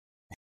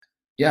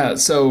 Yeah,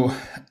 so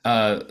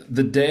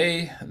the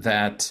day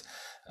that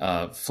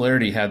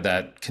Flaherty had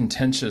that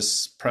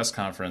contentious press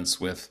conference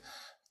with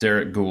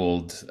Derek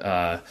Gould,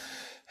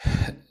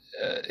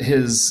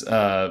 his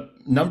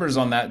numbers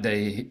on that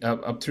day,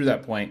 up through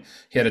that point,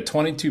 he had a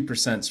 22%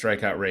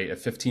 strikeout rate, a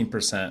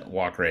 15%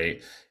 walk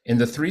rate. In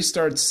the three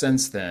starts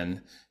since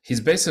then,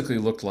 he's basically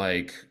looked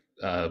like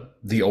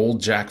the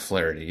old Jack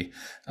Flaherty.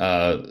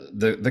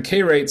 The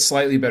K rate's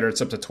slightly better;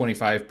 it's up to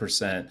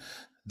 25%.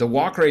 The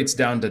walk rate's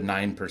down to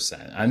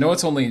 9%. I know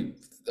it's only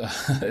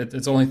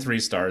it's only three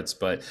starts,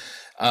 but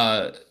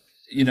uh,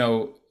 you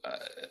know,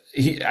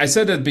 I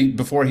said it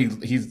before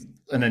he's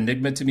an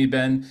enigma to me,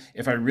 Ben.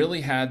 If I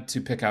really had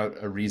to pick out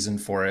a reason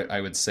for it,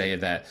 I would say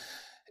that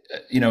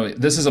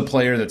this is a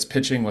player that's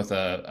pitching with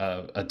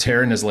a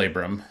tear in his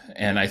labrum,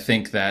 and I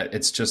think that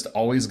it's just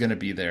always going to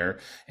be there,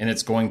 and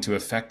it's going to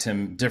affect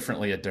him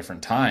differently at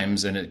different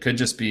times, and it could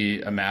just be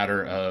a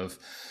matter of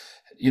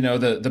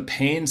the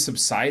pain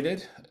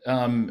subsided,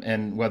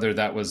 and whether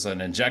that was an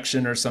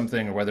injection or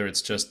something, or whether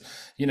it's just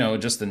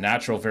the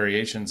natural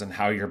variations in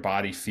how your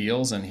body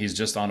feels, and he's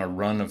just on a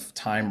run of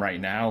time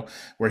right now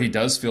where he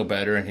does feel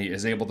better and he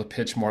is able to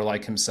pitch more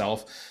like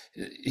himself.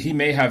 He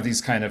may have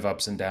these kind of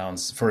ups and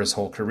downs for his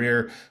whole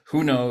career.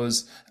 Who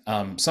knows?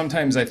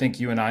 Sometimes I think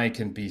you and I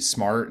can be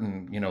smart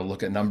and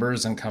look at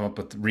numbers and come up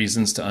with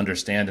reasons to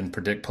understand and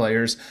predict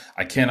players.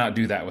 I cannot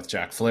do that with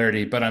Jack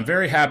Flaherty, but I'm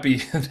very happy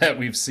that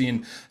we've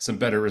seen some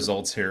better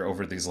results here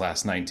over these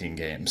last 19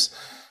 games.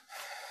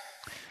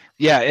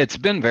 Yeah, it's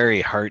been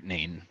very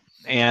heartening.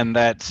 And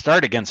that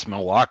start against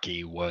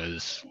Milwaukee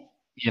was,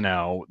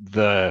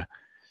 the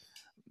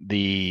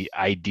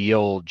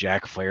ideal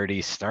Jack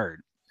Flaherty start.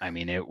 I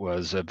mean, it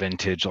was a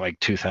vintage like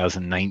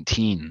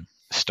 2019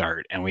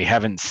 start, and we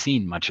haven't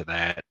seen much of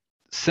that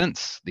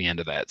since the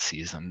end of that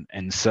season.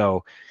 And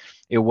so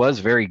it was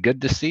very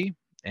good to see.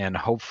 And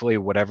hopefully,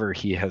 whatever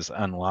he has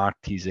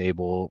unlocked, he's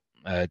able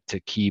to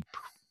keep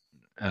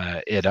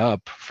it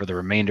up for the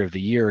remainder of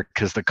the year,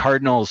 because the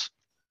Cardinals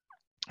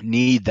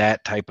need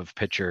that type of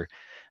pitcher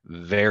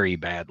very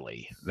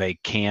badly. They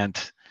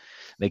can't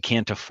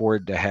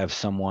afford to have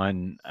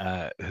someone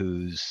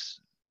who's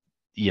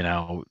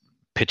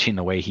pitching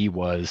the way he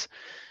was,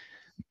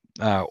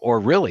 or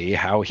really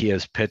how he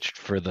has pitched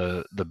for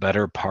the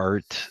better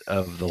part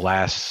of the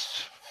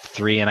last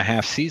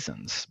 3.5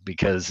 seasons,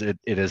 because it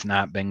has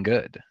not been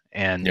good.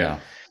 And yeah,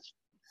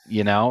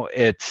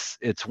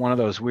 it's one of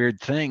those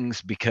weird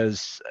things,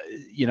 because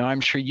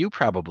I'm sure you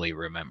probably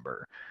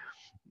remember,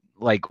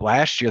 like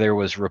last year there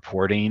was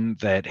reporting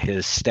that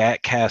his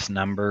StatCast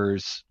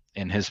numbers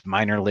in his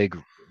minor league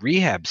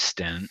rehab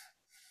stint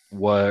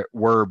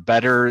were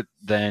better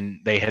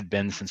than they had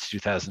been since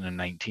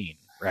 2019,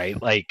 right?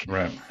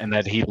 right. And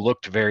that he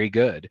looked very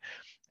good.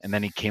 And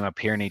then he came up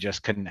here and he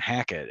just couldn't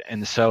hack it.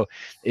 And so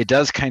it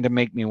does kind of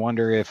make me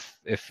wonder if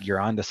you're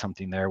onto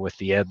something there with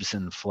the ebbs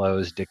and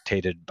flows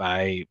dictated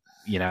by,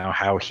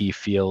 how he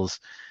feels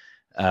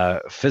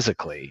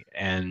physically.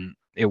 And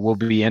it will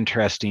be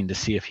interesting to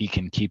see if he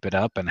can keep it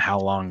up and how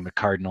long the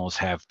Cardinals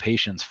have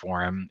patience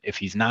for him if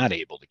he's not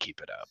able to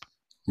keep it up.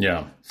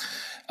 Yeah.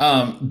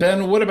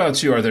 Ben, what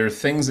about you? Are there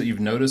things that you've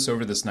noticed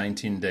over this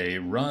 19-day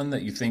run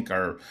that you think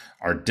are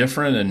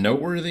different and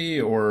noteworthy,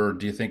 or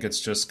do you think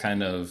it's just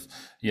kind of,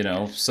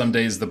 some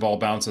days the ball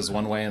bounces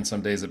one way and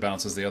some days it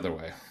bounces the other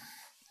way?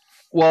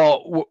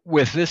 Well,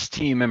 with this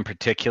team in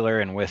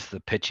particular and with the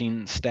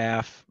pitching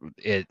staff,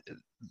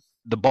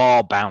 the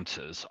ball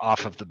bounces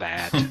off of the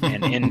bat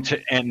and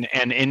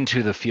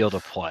into the field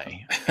of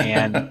play.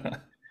 And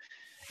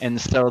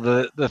so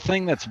the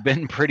thing that's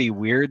been pretty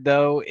weird,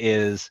 though,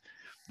 is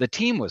the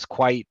team was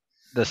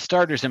the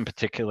starters in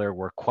particular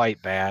were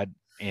quite bad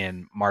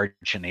in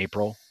March and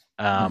April.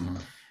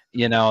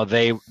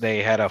 Mhm.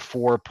 They had a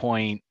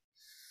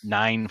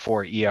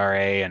 4.94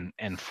 ERA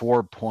and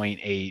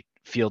 4.8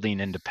 fielding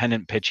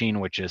independent pitching,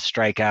 which is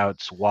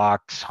strikeouts,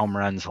 walks, home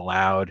runs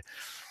allowed,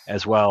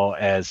 as well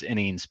as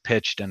innings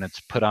pitched, and it's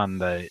put on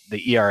the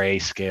ERA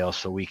scale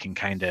so we can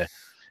kind of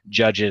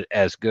judge it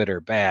as good or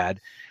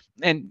bad.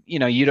 And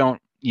you don't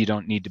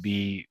need to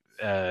be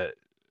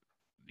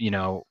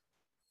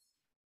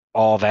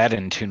all that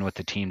in tune with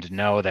the team to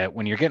know that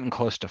when you're getting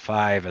close to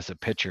 5 as a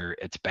pitcher,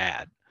 it's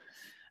bad.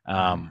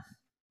 And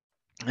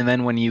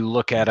then when you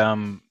look at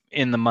them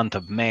in the month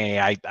of May,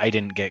 I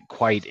didn't get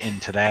quite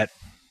into that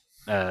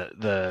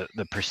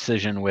the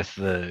precision with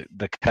the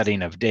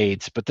cutting of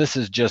dates, but this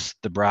is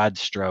just the broad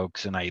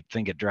strokes, and I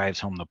think it drives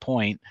home the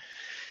point.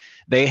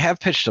 They have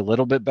pitched a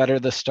little bit better,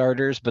 the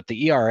starters, but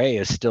the ERA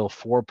is still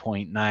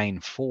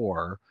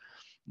 4.94.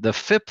 The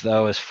FIP,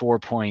 though, is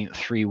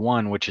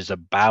 4.31, which is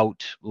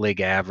about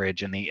league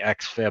average, and the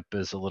xFIP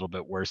is a little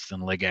bit worse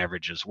than league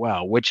average as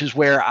well, which is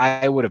where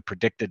I would have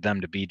predicted them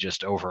to be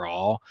just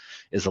overall,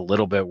 is a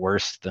little bit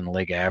worse than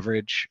league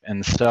average.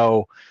 And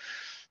so,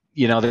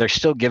 they're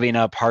still giving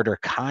up harder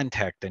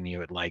contact than you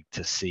would like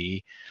to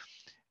see.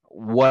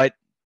 What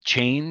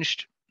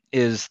changed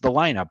is the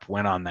lineup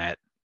went on that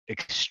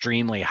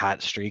extremely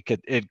hot streak.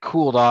 It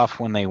cooled off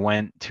when they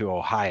went to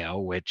Ohio,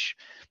 which,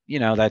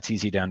 that's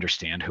easy to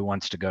understand. Who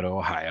wants to go to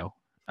Ohio?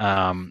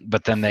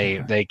 But then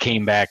they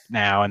came back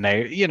now, and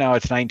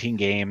it's 19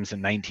 games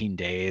in 19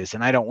 days,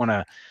 and I don't want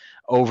to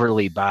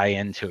overly buy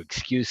into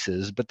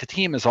excuses, but the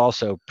team is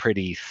also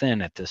pretty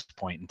thin at this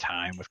point in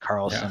time with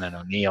Carlson and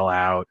O'Neill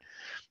out.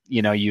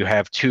 You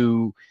have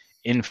two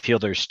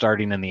infielders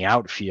starting in the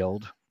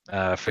outfield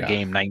for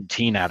game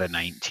 19 out of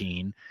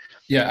 19.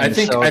 Yeah, I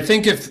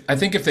think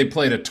if they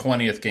played a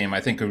 20th game, I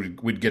think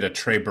we'd get a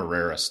Trey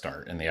Barrera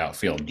start in the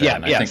outfield.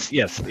 Ben.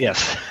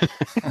 Yes.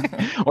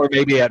 Or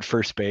maybe at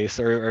first base,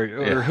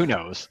 or who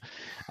knows.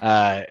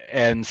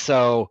 And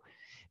so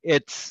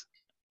it's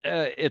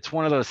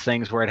one of those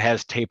things where it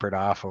has tapered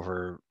off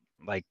over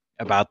like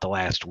about the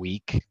last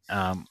week,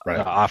 the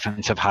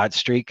offensive hot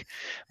streak.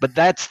 But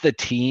that's the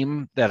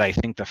team that I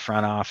think the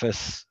front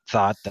office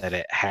thought that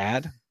it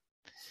had,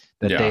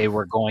 that they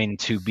were going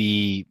to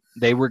be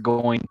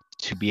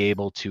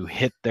able to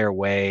hit their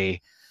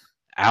way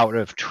out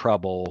of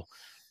trouble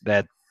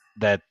that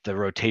the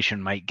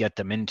rotation might get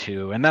them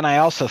into. And then I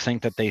also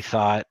think that they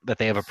thought that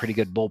they have a pretty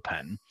good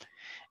bullpen,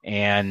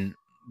 and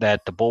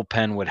that the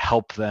bullpen would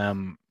help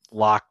them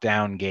lock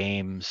down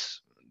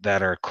games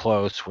that are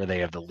close where they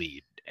have the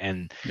lead.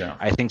 And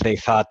I think they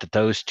thought that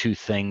those two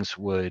things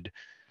would,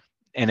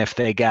 and if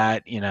they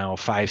got,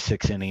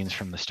 5-6 innings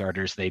from the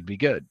starters, they'd be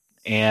good.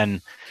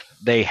 And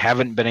they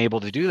haven't been able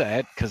to do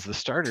that because the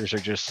starters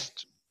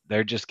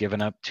they're just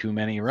giving up too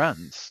many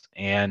runs.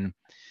 And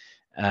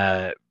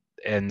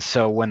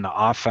so when the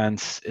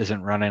offense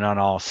isn't running on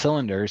all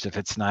cylinders, if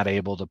it's not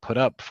able to put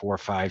up 4,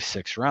 5,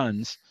 6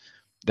 runs,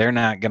 they're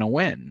not going to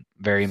win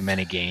very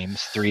many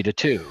games,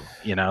 3-2,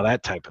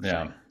 that type of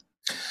thing.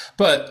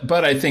 But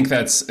I think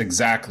that's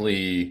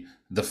exactly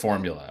the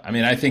formula. I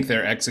mean, I think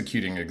they're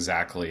executing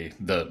exactly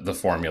the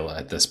formula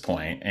at this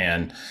point.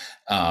 And,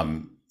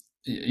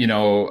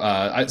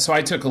 so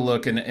I took a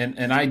look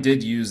and I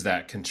did use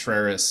that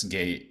Contreras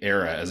Gate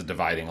era as a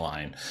dividing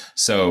line.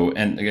 So,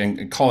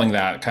 and calling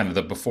that kind of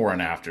the before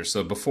and after.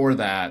 So before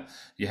that,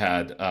 you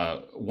had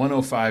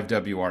 105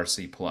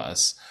 WRC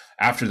plus.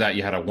 After that,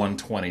 you had a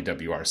 120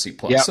 WRC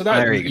plus. Yep, So that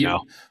there you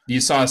go.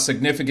 You saw a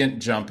significant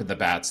jump in the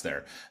bats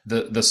there.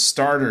 The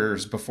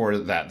starters before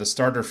that, the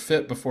starter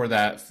FIP before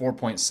that,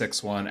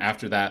 4.61.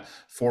 After that,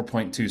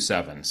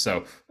 4.27.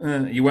 So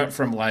you went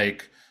from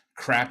like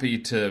crappy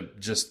to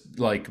just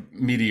like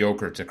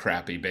mediocre to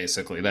crappy,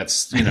 basically.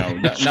 That's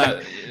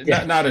not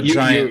a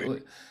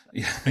giant.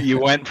 You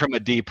went from a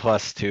D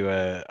plus to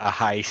a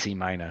high C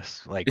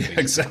minus, like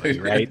exactly,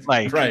 right?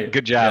 Like, right.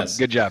 Good job,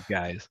 Good job,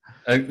 guys.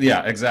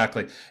 Yeah,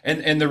 exactly.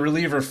 And the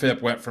reliever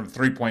FIP went from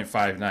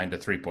 3.59 to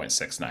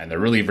 3.69. The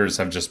relievers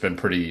have just been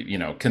pretty,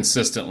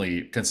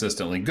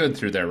 consistently good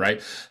through there,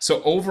 right?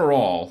 So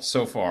overall,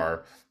 so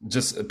far,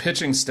 just a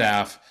pitching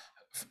staff.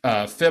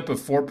 FIP of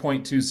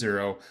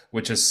 4.20,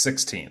 which is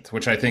 16th,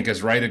 which I think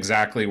is right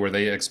exactly where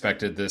they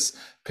expected this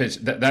pitch.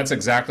 That's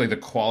exactly the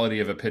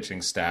quality of a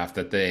pitching staff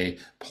that they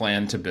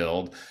plan to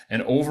build.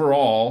 And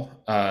overall,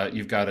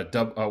 you've got a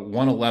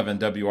 111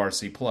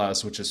 WRC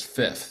plus, which is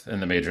 5th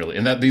in the major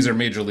league. And these are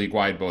major league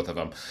wide, both of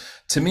them.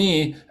 To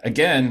me,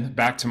 again,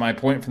 back to my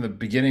point from the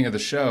beginning of the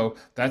show,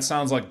 that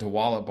sounds like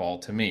DeWallet ball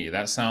to me.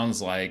 That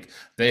sounds like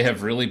they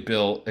have really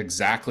built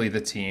exactly the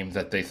team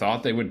that they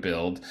thought they would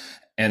build.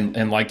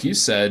 And like you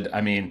said, I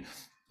mean,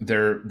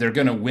 they're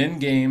going to win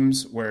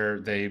games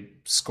where they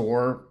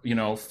score,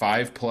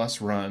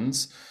 5+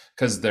 runs,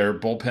 because their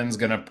bullpen's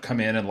going to come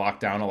in and lock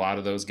down a lot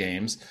of those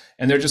games.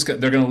 And they're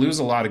going to lose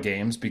a lot of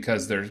games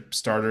because their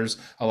starters,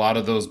 a lot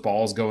of those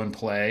balls go in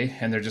play,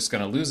 and they're just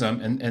going to lose them.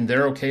 And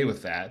they're okay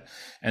with that.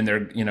 And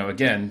they're,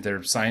 again,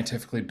 they're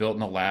scientifically built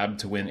in a lab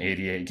to win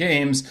 88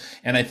 games.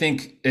 And I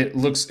think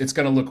it's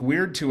going to look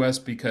weird to us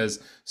because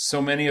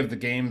so many of the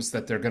games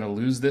that they're going to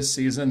lose this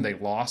season, they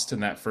lost in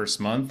that first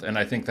month. And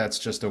I think that's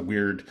just I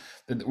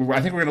think we're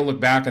going to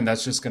look back and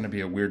that's just going to be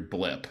a weird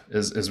blip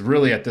is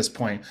really at this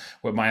point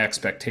what my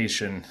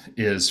expectation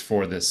is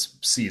for this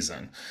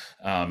season.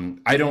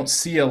 I don't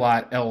see a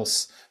lot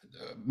else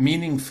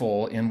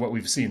meaningful in what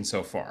we've seen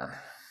so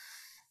far.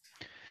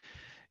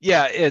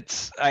 Yeah,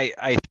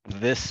 I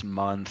this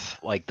month,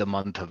 like the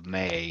month of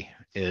May,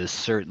 is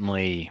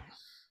certainly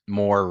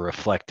more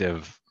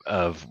reflective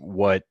of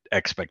what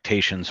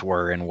expectations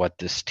were and what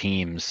this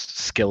team's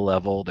skill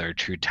level, their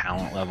true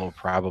talent level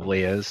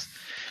probably is.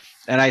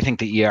 And I think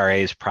the ERA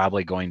is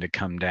probably going to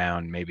come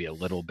down maybe a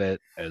little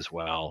bit as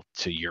well,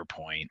 to your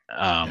point.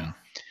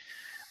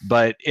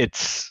 But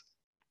it's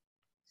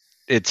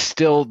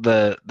still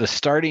the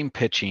starting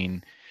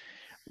pitching.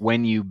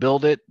 When you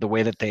build it the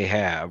way that they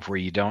have, where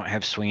you don't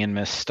have swing and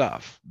miss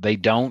stuff, they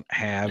don't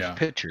have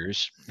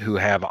pitchers who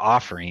have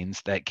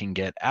offerings that can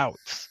get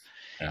outs.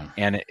 Yeah.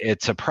 And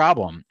it's a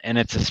problem. And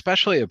it's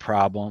especially a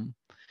problem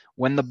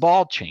when the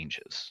ball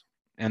changes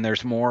and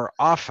there's more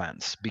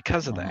offense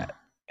because of that.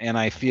 And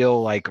I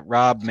feel like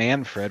Rob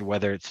Manfred,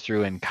 whether it's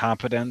through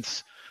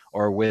incompetence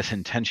or with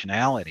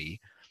intentionality,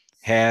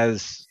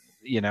 has,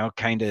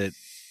 kind of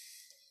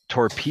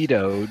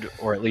torpedoed,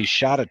 or at least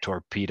shot a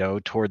torpedo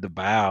toward the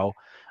bow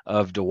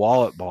of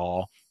DeWallet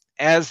Ball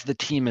as the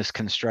team is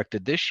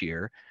constructed this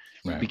year.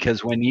 Right.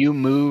 Because when you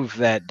move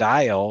that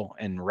dial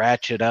and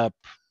ratchet up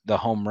the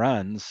home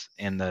runs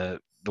and the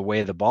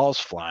way the ball's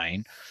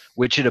flying,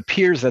 which it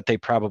appears that they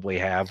probably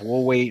have,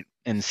 we'll wait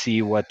and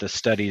see what the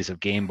studies of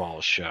game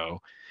balls show.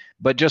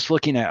 But just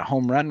looking at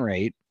home run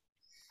rate,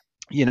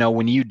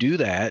 when you do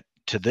that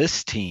to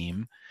this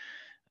team,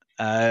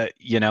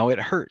 it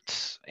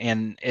hurts,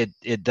 and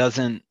it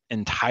doesn't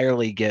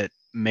entirely get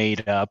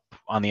made up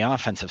on the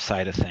offensive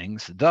side of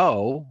things,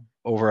 though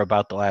over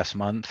about the last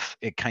month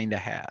it kind of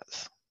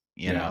has,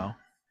 know.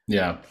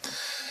 Yeah.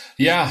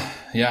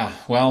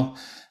 Well,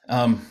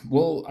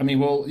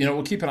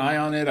 we'll keep an eye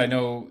on it. I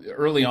know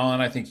early on,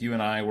 I think you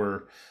and I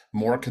were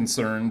more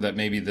concerned that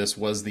maybe this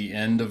was the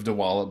end of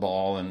DeWallet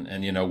Ball, and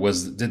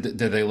did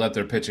they let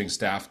their pitching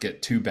staff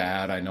get too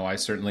bad? I know I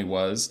certainly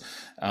was,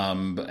 I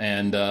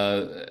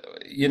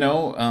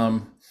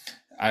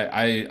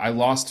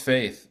lost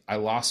faith. I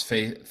lost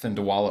faith in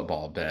DeWallet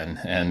Ball, Ben,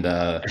 and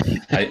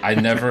I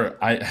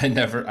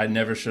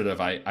never should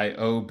have. I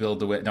owe Bill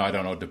DeWitt. No, I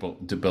don't owe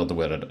Bill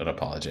DeWitt an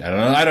apology.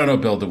 I don't know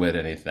Bill DeWitt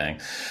anything.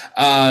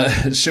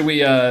 Should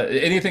we?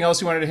 Anything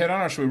else you wanted to hit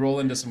on, or should we roll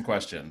into some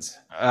questions?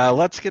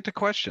 Let's get to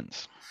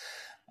questions.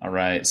 All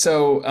right.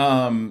 So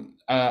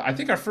I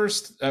think our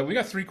first, we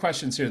got 3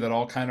 questions here that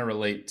all kind of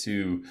relate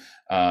to.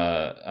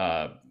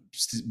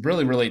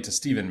 Really relate to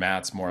Steven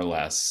Matz more or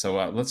less. So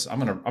I'm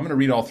gonna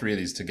read all 3 of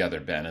these together,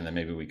 Ben, and then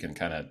maybe we can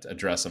kind of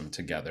address them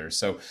together.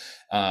 So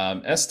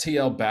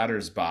STL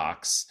Batters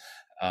Box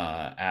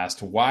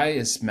asked, why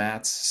is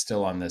Matz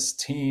still on this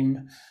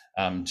team?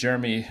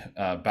 Jeremy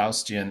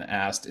Baustian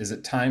asked, is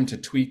it time to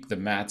tweak the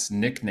Matz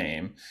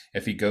nickname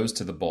if he goes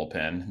to the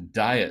bullpen?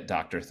 Diet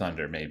Dr.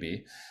 Thunder,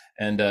 maybe.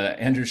 And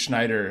Andrew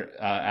Schneider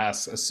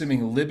asks,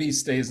 assuming Libby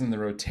stays in the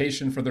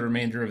rotation for the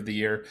remainder of the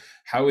year,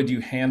 how would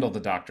you handle the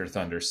Dr.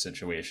 Thunder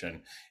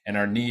situation and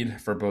our need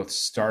for both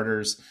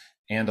starters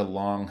and a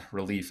long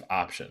relief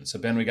option? So,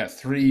 Ben, we got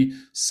 3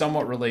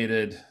 somewhat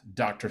related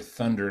Dr.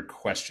 Thunder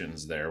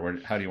questions there.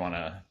 How do you want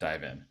to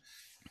dive in?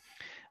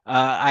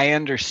 I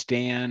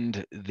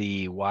understand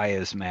the why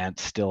is Matt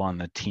still on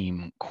the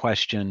team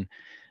question.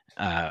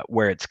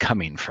 Where it's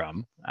coming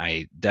from.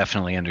 I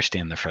definitely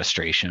understand the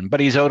frustration, but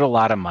he's owed a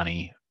lot of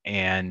money,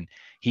 and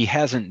he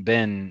hasn't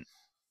been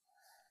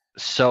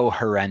so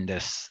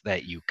horrendous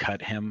that you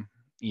cut him.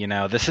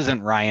 This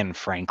isn't Ryan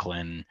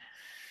Franklin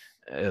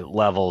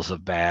levels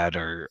of bad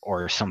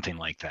or something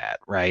like that,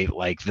 right?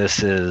 Like,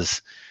 this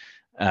is,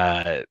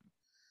 it's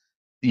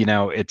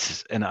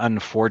an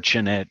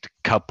unfortunate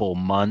couple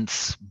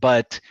months,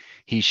 but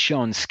he's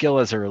shown skill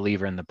as a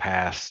reliever in the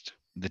past.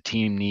 The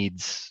team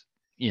needs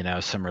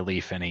some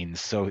relief innings,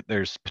 so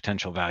there's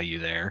potential value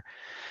there.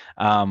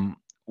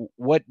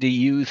 What do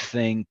you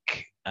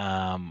think,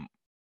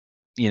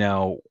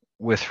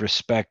 with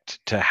respect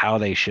to how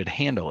they should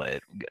handle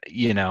it?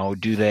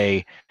 Do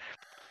they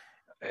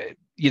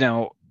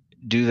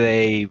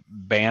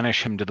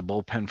banish him to the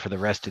bullpen for the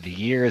rest of the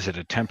year? Is it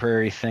a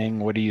temporary thing?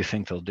 What do you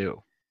think they'll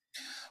do?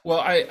 Well,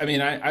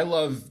 I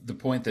love the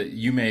point that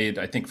you made,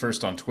 I think,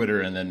 first on Twitter,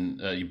 and then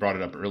you brought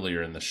it up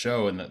earlier in the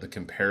show, and the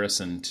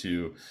comparison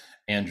to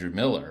Andrew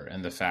Miller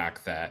and the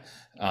fact that,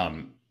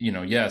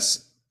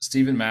 yes,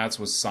 Steven Matz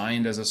was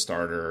signed as a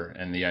starter,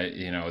 and the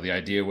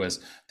idea was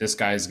this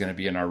guy is going to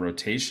be in our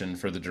rotation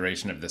for the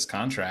duration of this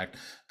contract.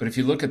 But if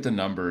you look at the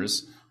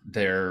numbers,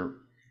 they're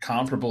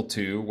comparable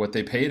to what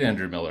they paid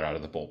Andrew Miller out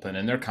of the bullpen,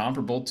 and they're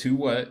comparable to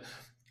what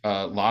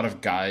a lot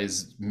of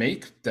guys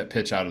make that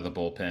pitch out of the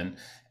bullpen.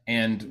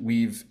 And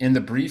in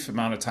the brief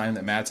amount of time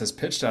that Matz has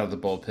pitched out of the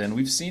bullpen,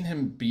 we've seen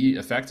him be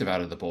effective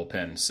out of the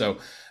bullpen. So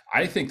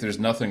I think there's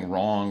nothing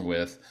wrong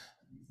with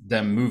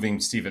them moving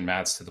Steven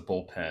Matz to the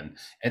bullpen.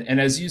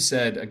 And as you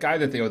said, a guy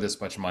that they owe this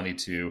much money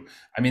to,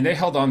 they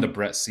held on to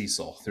Brett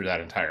Cecil through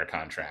that entire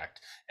contract.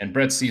 And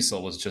Brett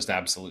Cecil was just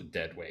absolute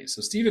dead weight.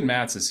 So Steven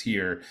Matz is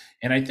here,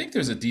 and I think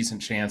there's a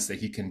decent chance that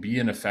he can be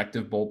an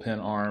effective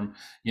bullpen arm.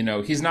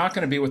 He's not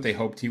going to be what they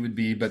hoped he would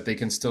be, but they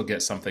can still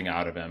get something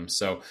out of him.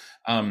 So,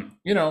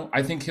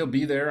 I think he'll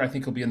be there. I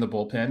think he'll be in the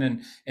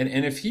bullpen.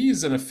 And if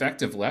he's an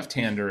effective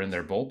left-hander in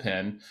their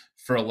bullpen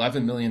for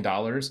 $11 million,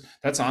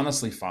 that's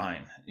honestly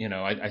fine.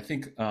 I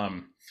think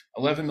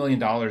 $11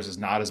 million is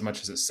not as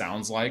much as it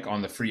sounds like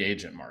on the free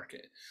agent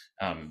market.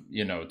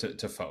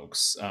 To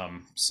folks.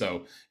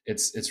 So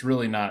it's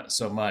really not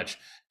so much.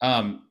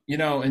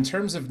 In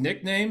terms of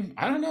nickname,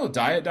 I don't know,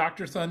 Diet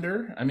Dr.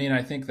 Thunder.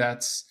 I think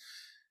that's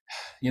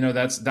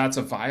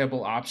a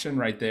viable option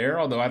right there.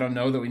 Although I don't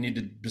know that we need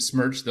to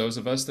besmirch those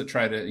of us that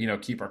try to,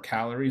 keep our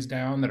calories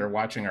down, that are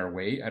watching our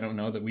weight. I don't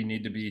know that we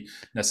need to be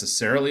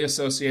necessarily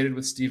associated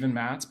with Steven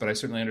Matz, but I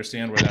certainly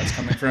understand where that's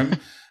coming from.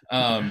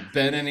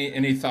 Ben,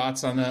 any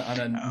thoughts on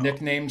a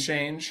nickname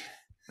change?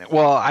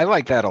 Well, I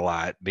like that a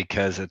lot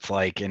because it's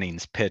like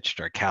innings pitched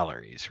are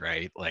calories,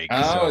 right? Like,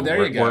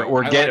 there you go.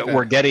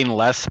 We're getting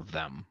less of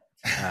them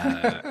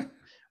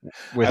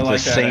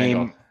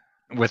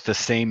with the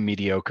same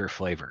mediocre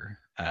flavor.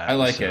 I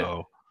like it.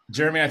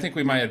 Jeremy, I think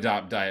we might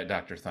adopt Diet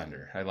Dr.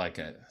 Thunder. I like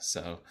it.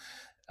 So,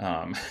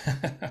 um,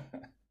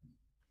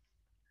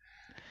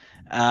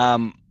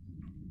 Um,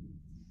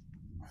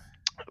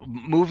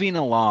 moving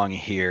along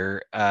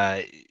here,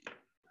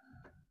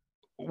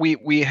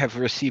 we have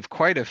received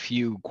quite a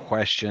few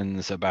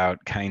questions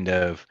about kind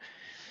of,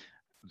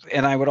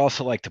 and I would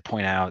also like to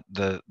point out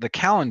the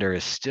calendar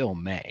is still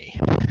May,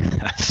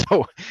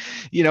 so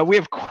we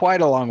have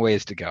quite a long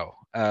ways to go.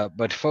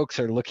 But folks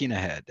are looking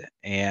ahead,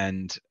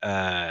 and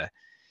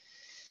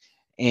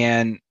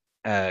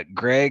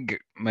Greg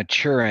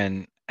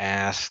Maturin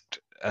asked,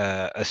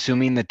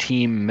 assuming the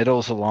team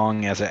middles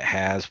along as it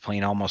has,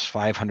 playing almost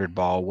 500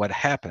 ball, what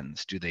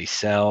happens? Do they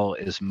sell?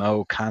 Is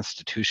Mo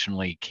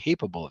constitutionally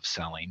capable of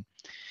selling?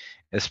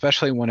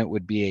 Especially when it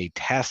would be a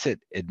tacit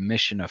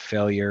admission of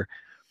failure.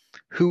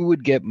 Who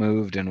would get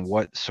moved and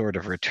what sort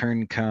of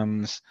return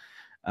comes?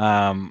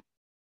 Sachin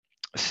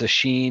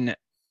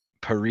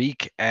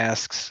Parikh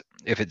asks,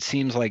 if it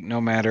seems like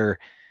no matter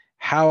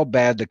how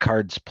bad the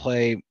Cards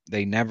play,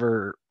 they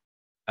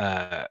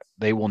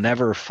will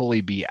never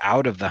fully be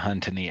out of the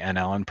hunt in the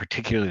NL, and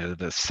particularly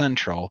the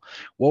Central.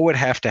 What would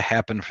have to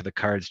happen for the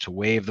Cards to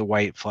wave the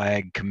white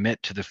flag,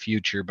 commit to the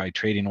future by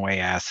trading away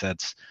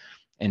assets,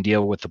 and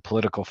deal with the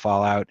political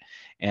fallout?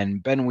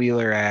 And Ben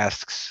Wheeler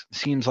asks,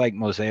 seems like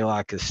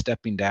Mozeliak is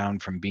stepping down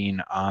from being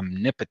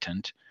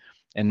omnipotent,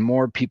 and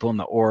more people in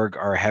the org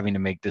are having to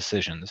make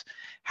decisions.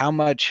 How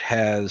much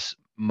has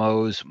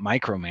Mo's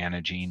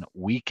micromanaging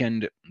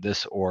weakened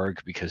this org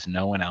because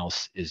no one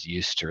else is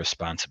used to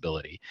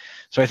responsibility?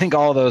 So I think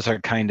all of those are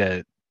kind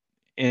of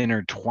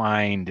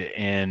intertwined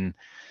in,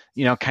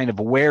 kind of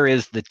where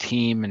is the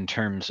team in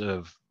terms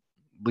of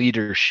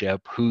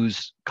leadership,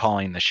 who's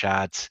calling the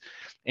shots,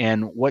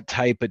 and what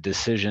type of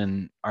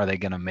decision are they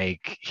going to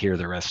make here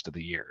the rest of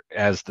the year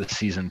as the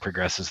season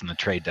progresses and the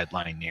trade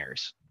deadline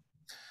nears?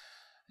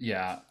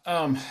 yeah.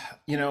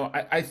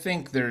 I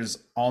think there's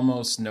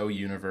almost no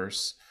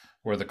universe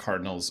where the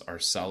Cardinals are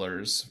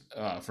sellers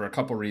for a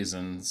couple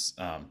reasons.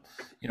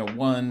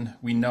 One,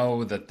 we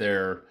know that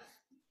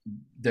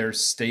their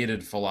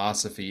stated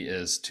philosophy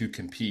is to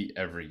compete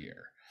every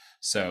year.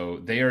 So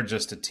they are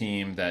just a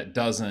team that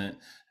doesn't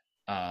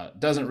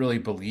really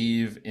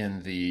believe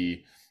in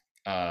the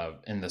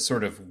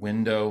sort of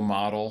window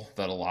model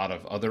that a lot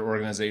of other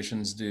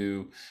organizations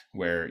do,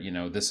 where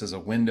this is a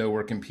window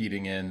we're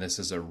competing in, this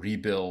is a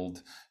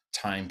rebuild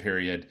time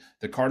period.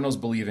 The Cardinals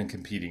believe in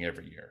competing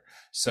every year.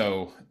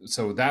 So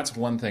that's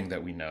one thing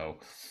that we know.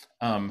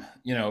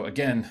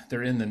 Again,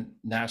 they're in the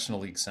National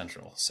League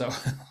Central, so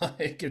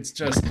like it's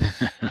just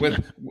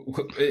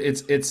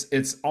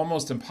it's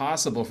almost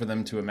impossible for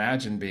them to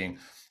imagine being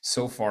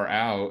so far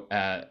out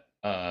at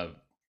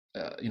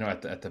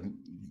at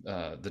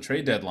the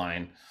trade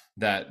deadline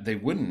that they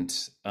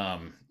wouldn't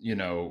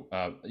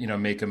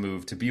make a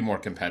move to be more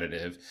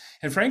competitive.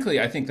 And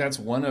frankly, I think that's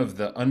one of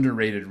the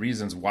underrated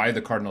reasons why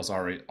the Cardinals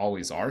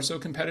always are so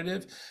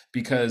competitive,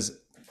 because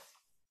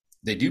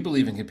they do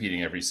believe in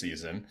competing every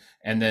season.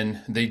 And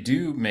then they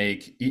do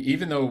make,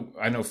 even though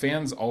I know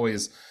fans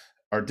always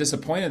are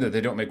disappointed that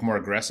they don't make more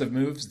aggressive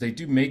moves, they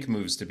do make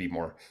moves to be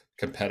more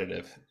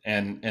competitive.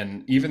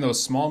 And even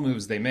those small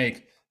moves they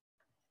make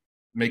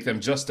them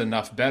just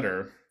enough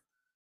better,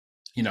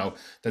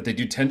 that they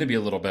do tend to be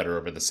a little better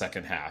over the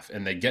second half,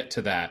 and they get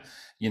to that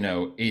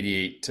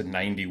 88 to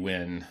 90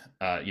 win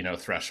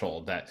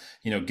threshold that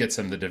gets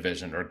them the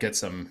division or gets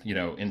them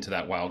into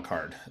that wild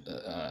card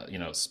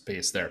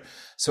space there.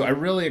 So I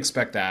really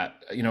expect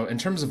that, in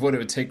terms of what it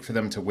would take for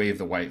them to wave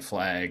the white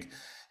flag.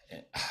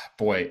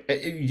 Boy,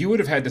 you would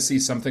have had to see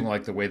something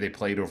like the way they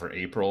played over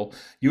April.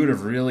 You would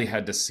have really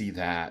had to see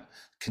that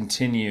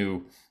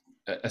continue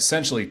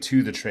essentially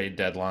to the trade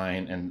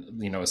deadline,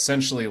 and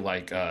essentially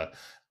like a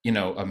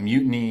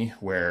mutiny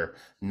where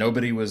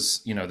nobody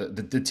was,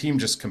 the team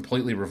just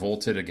completely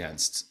revolted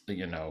against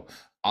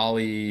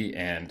Ollie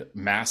and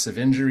massive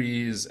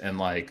injuries, and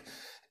like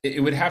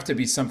it would have to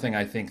be something,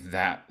 I think,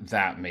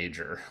 that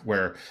major,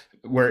 where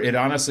it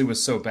honestly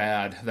was so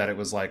bad that it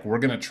was like, we're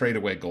going to trade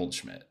away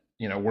Goldschmidt.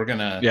 We're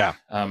gonna, Yeah.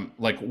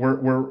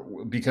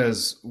 we're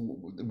because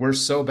we're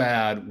so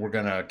bad, we're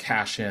gonna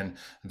cash in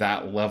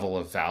that level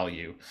of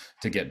value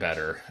to get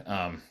better.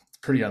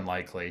 Pretty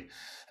unlikely.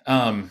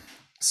 Yeah,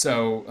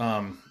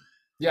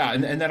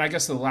 and then I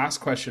guess the last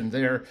question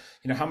there,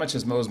 how much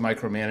has Mo's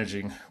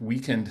micromanaging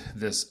weakened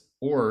this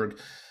org?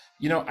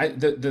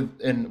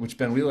 And which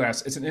Ben Wheeler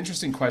asked, it's an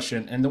interesting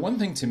question. And the one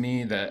thing to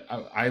me that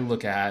I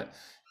look at,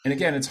 and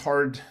again, it's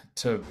hard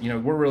to,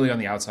 we're really on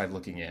the outside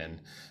looking in.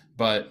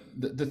 But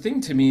the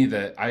thing to me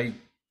that I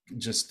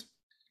just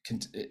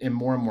am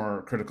more and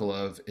more critical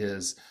of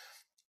is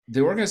the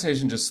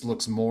organization just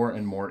looks more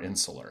and more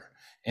insular.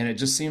 And it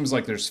just seems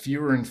like there's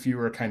fewer and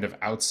fewer kind of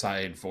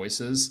outside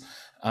voices,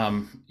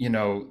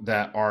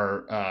 that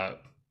are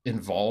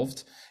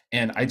involved.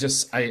 And I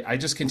just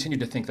continue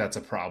to think that's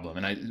a problem.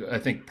 And I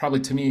think probably,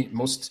 to me,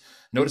 most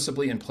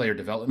noticeably in player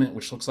development,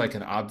 which looks like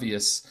an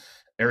obvious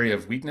area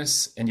of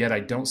weakness. And yet I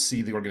don't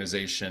see the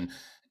organization,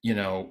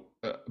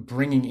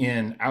 bringing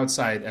in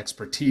outside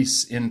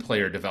expertise in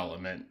player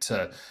development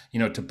to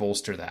to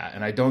bolster that.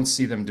 And I don't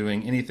see them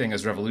doing anything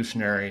as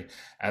revolutionary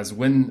as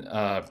when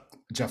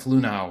Jeff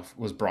Lunau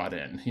was brought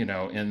in,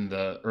 in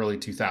the early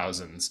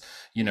 2000s,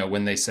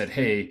 when they said,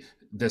 hey,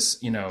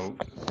 this,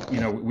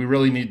 we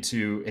really need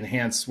to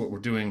enhance what we're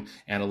doing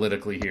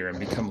analytically here and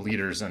become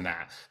leaders in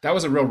that. That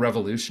was a real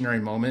revolutionary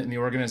moment in the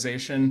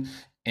organization.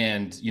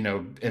 And,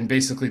 and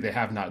basically they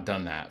have not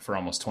done that for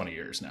almost 20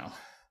 years now.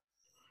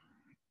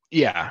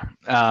 Yeah.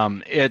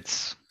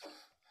 It's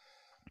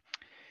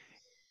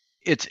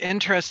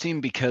interesting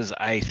because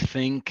I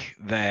think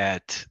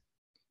that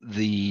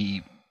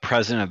the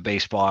president of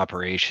baseball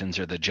operations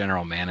or the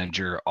general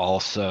manager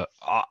also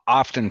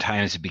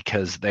oftentimes,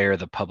 because they're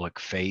the public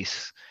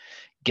face,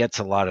 gets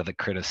a lot of the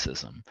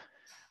criticism.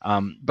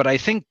 But I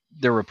think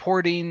the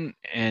reporting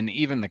and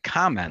even the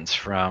comments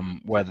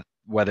from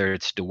whether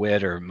it's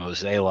DeWitt or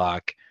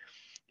Mozeliak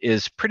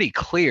is pretty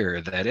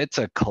clear that it's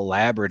a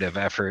collaborative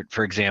effort.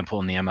 For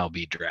example, in the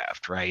MLB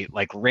draft, right?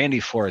 Like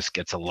Randy Forrest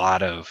gets a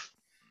lot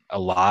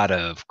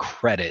of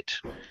credit,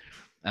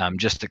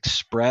 just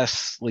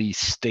expressly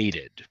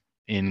stated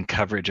in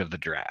coverage of the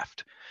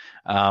draft,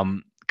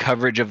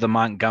 coverage of the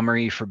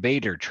Montgomery for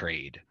Bader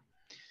trade.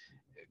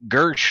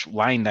 Gersh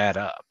lined that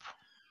up,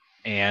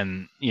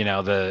 and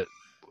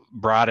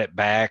brought it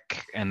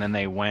back, and then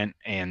they went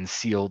and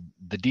sealed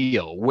the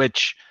deal,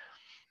 which,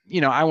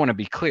 I want to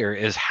be clear,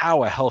 is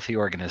how a healthy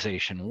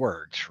organization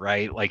works,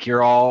 right? Like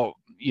you're all,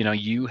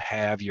 you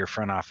have your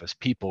front office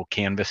people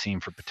canvassing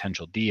for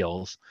potential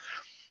deals,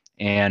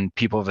 and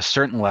people of a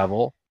certain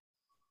level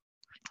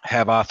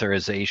have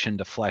authorization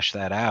to flesh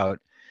that out,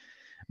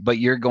 but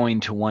you're going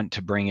to want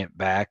to bring it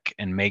back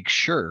and make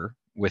sure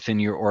within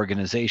your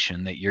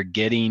organization that you're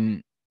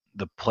getting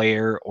the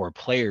player or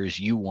players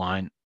you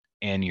want,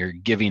 and you're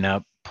giving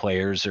up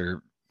players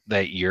or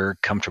that you're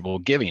comfortable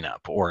giving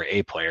up, or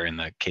a player in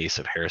the case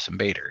of Harrison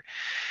Bader.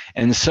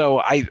 And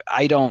so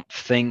I don't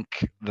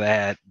think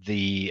that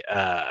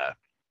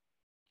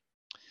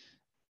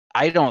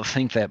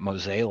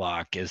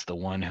Mozeliak is the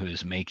one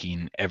who's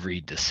making every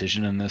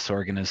decision in this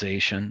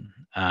organization.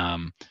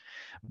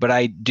 But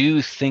I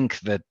do think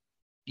that,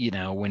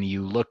 when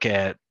you look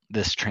at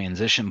this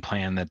transition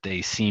plan that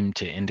they seem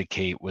to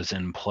indicate was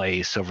in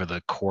place over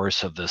the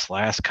course of this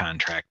last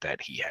contract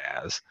that he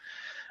has,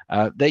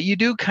 that you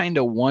do kind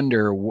of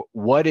wonder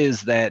what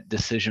is that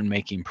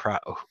decision-making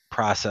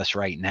process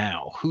right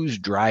now? Who's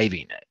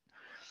driving it?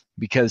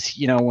 Because,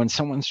 when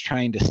someone's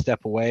trying to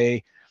step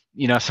away,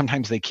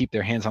 sometimes they keep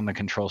their hands on the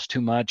controls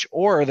too much,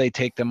 or they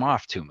take them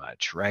off too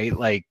much,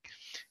 right?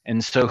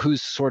 And so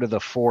who's sort of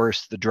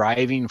the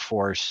driving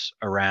force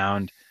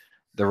around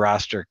the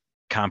roster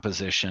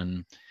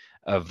composition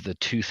of the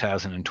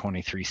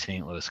 2023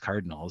 St. Louis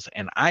Cardinals?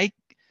 And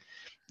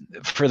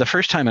for the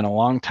first time in a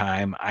long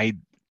time, I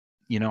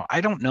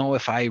don't know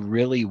if I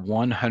really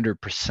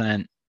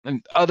 100%,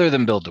 other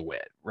than Bill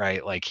DeWitt,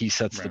 right? Like he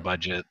sets the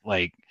budget,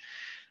 but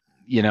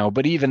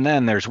even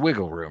then there's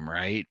wiggle room,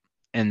 right?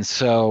 And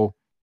so,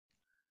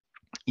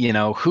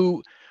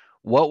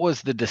 what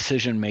was the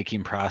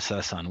decision-making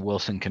process on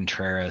Wilson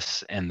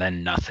Contreras and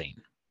then nothing,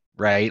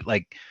 right?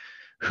 Like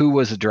who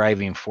was the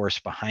driving force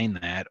behind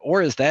that?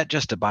 Or is that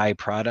just a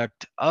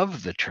byproduct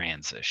of the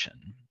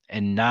transition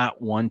and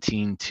not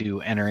wanting to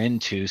enter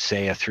into,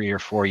 say, a 3 or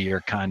 4 year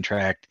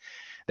contract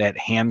that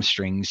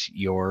hamstrings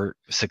your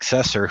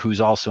successor who's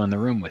also in the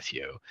room with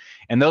you?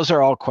 And those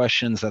are all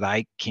questions that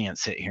I can't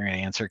sit here and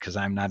answer because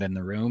I'm not in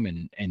the room,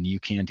 and you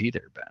can't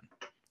either, Ben.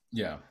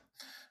 Yeah,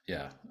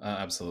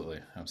 absolutely.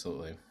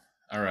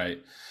 All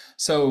right.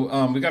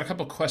 So we got a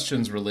couple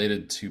questions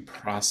related to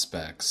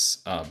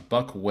prospects.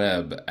 Buck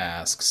Webb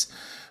asks,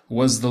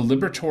 was the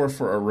Liberatore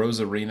for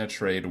Arozarena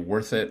trade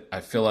worth it?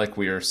 I feel like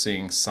we are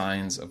seeing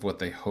signs of what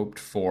they hoped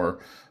for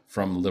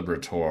from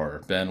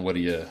Liberatore. Ben, what do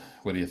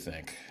you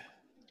think?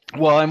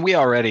 Well, and we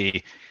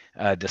already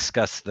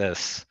discussed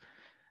this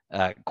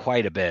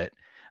quite a bit.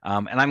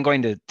 And I'm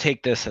going to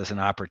take this as an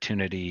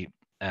opportunity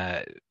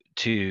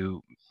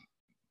to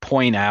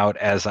point out,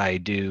 as I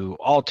do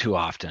all too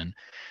often,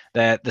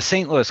 that the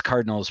St. Louis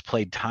Cardinals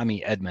played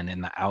Tommy Edman in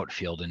the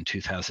outfield in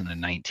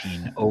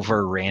 2019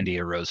 over Randy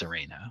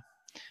Arozarena.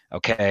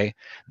 Okay.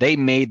 They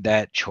made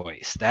that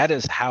choice. That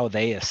is how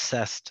they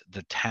assessed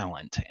the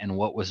talent and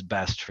what was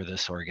best for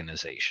this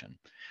organization.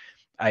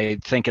 I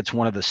think it's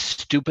one of the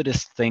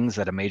stupidest things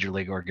that a major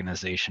league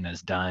organization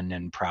has done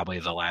in probably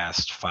the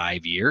last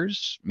 5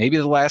 years, maybe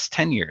the last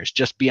 10 years,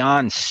 just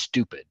beyond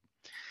stupid.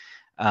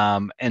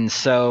 And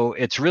so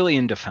it's really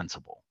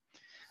indefensible.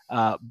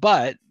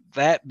 But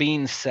that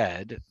being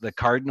said, the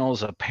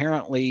Cardinals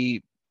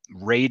apparently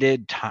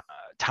rated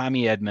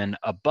Tommy Edman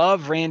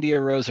above Randy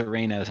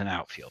Arozarena as an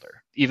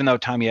outfielder, even though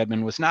Tommy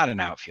Edman was not an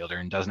outfielder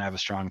and doesn't have a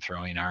strong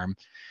throwing arm,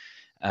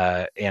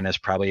 and is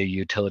probably a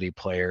utility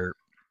player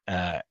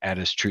at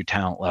his true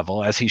talent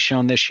level, as he's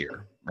shown this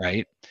year,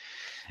 right?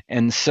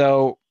 And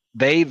so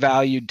they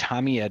valued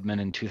Tommy Edman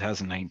in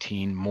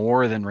 2019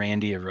 more than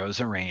Randy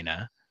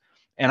Arozarena.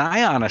 And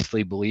I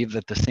honestly believe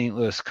that the St.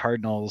 Louis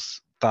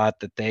Cardinals thought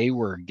that they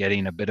were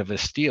getting a bit of a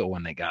steal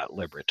when they got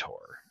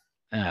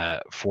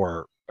Liberatore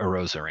for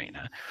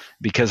Arozarena,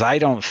 because I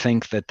don't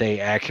think that they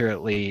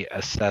accurately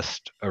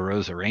assessed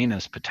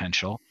Arozarena's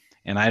potential,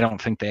 and I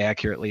don't think they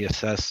accurately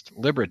assessed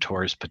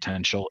Liberatore's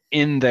potential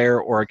in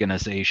their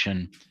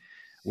organization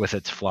with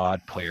its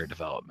flawed player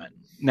development.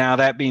 Now,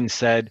 that being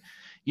said,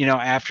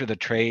 after the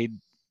trade,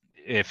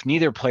 if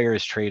neither player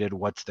is traded,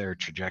 what's their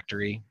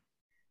trajectory?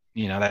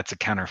 That's a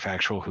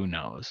counterfactual. Who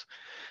knows?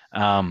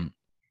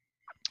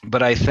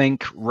 But I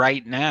think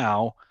right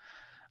now,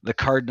 the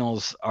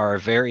Cardinals are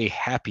very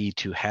happy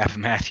to have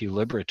Matthew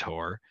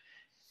Liberatore,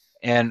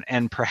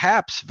 and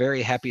perhaps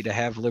very happy to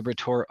have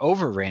Liberatore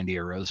over Randy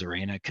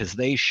Arozarena, because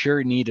they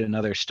sure need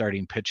another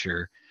starting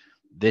pitcher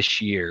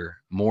this year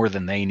more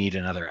than they need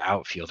another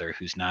outfielder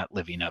who's not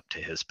living up to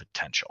his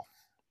potential.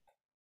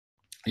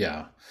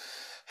 Yeah.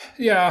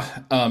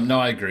 No,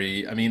 I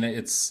agree. I mean,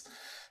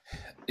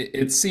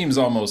 it seems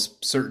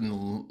almost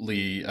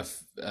certainly,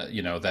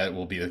 that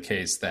will be the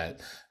case that,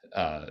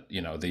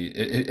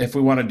 if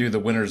we want to do the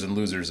winners and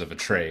losers of a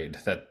trade,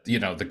 that,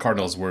 the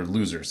Cardinals were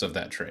losers of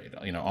that trade,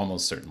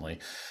 almost certainly.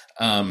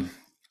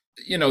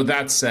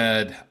 That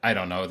said, I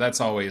don't know.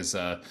 That's always,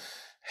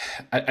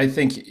 I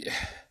think,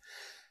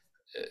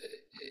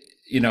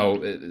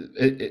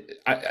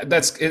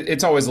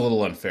 it's always a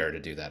little unfair to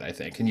do that, I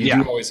think. And you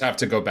do always have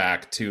to go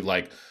back to,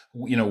 like,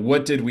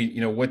 what did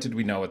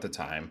we know at the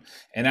time?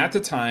 And at the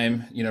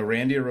time,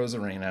 Randy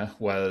Arozarena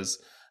was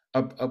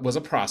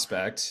a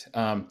prospect.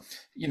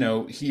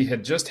 He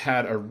had just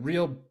had a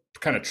real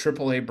kind of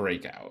AAA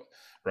breakout,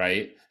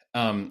 right?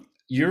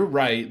 You're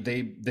right.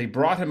 They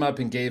brought him up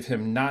and gave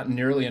him not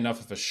nearly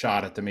enough of a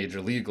shot at the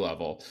major league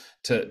level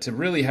to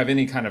really have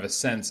any kind of a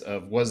sense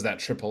of, was that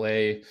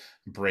AAA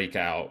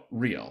breakout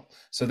real?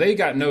 So they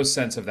got no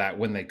sense of that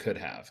when they could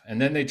have.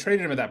 And then they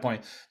traded him at that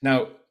point.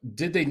 Now,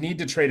 did they need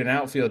to trade an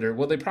outfielder?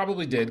 Well, they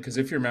probably did, because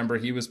if you remember,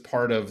 he was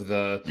part of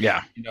the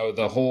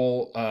the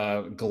whole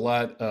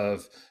glut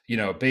of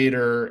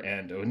Bader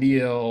and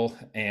O'Neill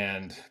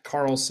and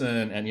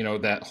Carlson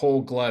and that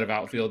whole glut of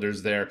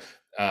outfielders there.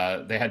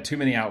 They had too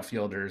many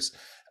outfielders.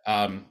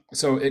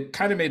 So it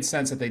kind of made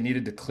sense that they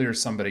needed to clear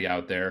somebody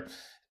out there.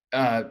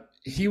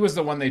 He was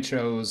the one they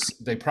chose.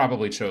 They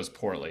probably chose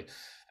poorly.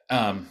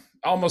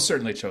 Almost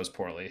certainly chose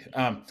poorly.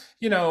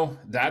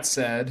 That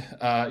said,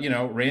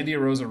 Randy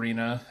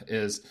Arozarena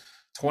is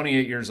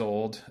 28 years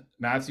old.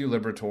 Matthew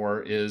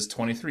Liberatore is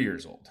 23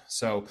 years old.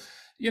 So,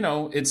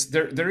 it's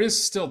there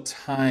is still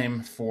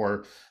time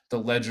for the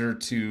ledger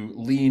to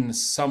lean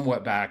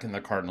somewhat back in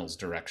the Cardinals'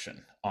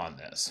 direction on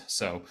this.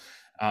 So,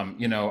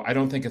 I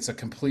don't think it's a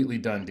completely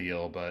done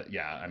deal, but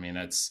yeah, I mean,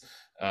 it's,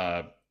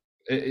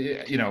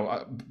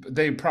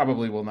 they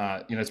probably will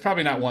not, it's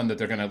probably not one that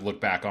they're going to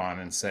look back on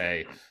and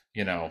say,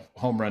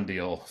 home run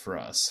deal for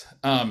us.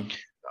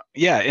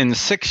 In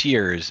 6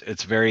 years,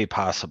 it's very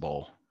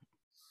possible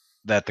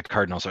that the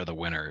Cardinals are the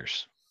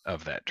winners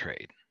of that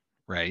trade,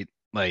 right?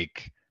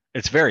 Like,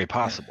 it's very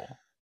possible.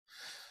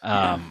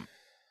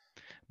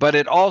 But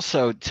it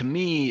also, to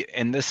me,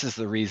 and this is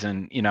the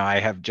reason, I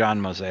have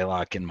John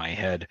Mozeliak in my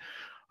head,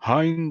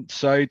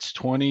 hindsight's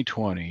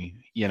 2020,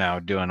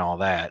 doing all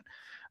that.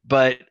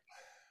 But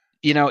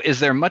is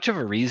there much of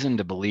a reason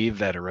to believe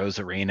that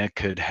Arozarena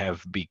could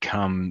have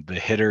become the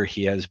hitter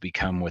he has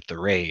become with the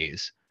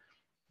Rays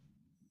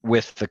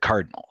with the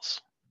Cardinals?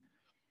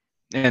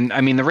 And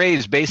I mean, the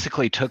Rays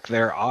basically took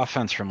their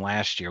offense from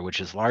last year,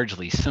 which is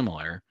largely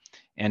similar,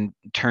 and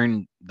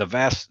turned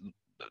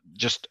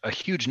just a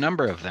huge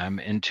number of them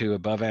into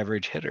above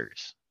average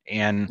hitters.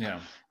 And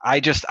I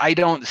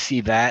don't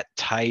see that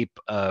type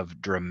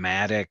of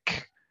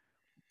dramatic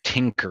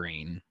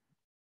tinkering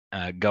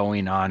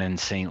going on in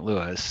St.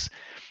 Louis.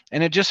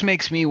 And it just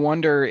makes me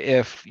wonder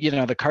if,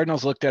 the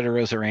Cardinals looked at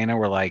Arozarena,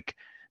 were like,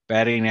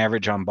 batting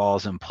average on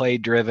balls and play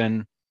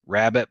driven,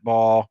 rabbit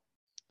ball,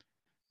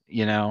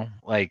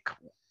 like,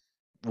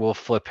 we'll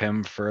flip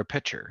him for a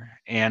pitcher.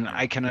 And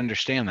I can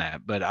understand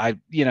that. But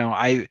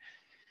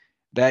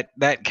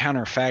that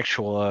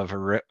counterfactual of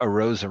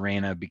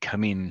Arozarena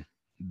becoming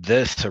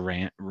this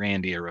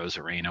Randy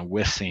Arozarena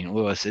with St.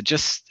 Louis, it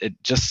just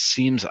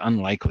seems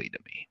unlikely to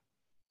me.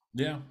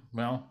 Yeah,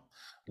 well,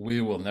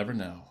 we will never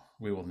know.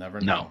 We will never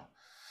know.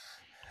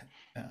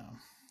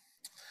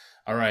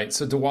 All right.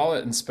 So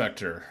DeWallet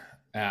Inspector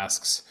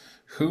asks,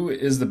 who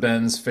is the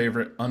Ben's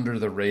favorite under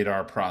the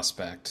radar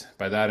prospect?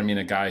 By that, I mean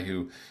a guy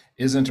who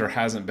isn't or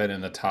hasn't been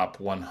in the top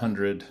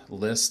 100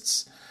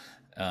 lists.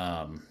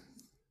 All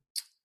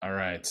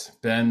right,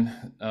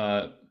 Ben,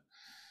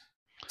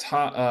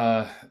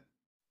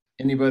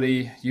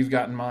 anybody you've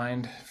got in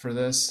mind for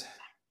this?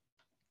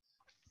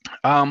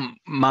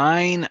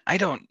 Mine, I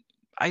don't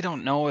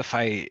know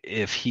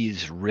if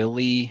he's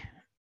really,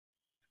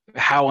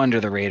 how under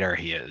the radar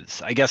he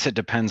is. I guess it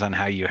depends on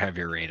how you have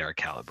your radar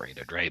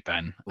calibrated, right,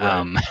 Ben?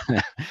 Right.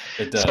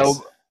 It does.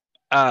 So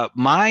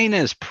mine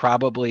is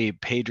probably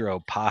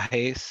Pedro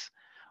Pajes.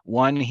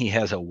 One, he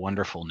has a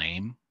wonderful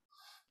name.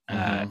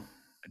 Mm-hmm.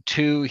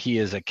 2, he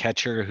is a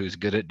catcher who's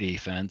good at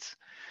defense.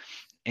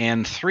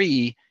 And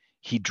 3,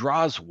 he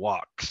draws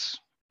walks.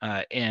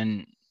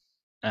 And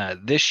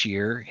this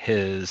year,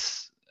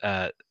 his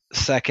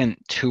second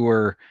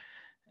tour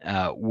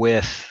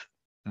with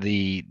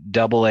the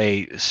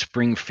AA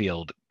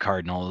Springfield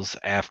Cardinals,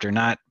 after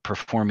not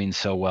performing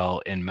so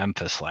well in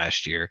Memphis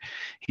last year,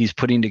 he's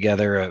putting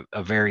together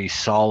a very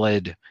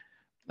solid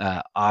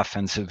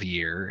offensive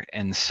year.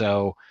 And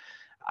so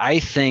I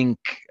think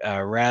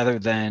rather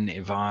than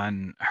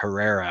Ivan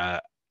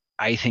Herrera,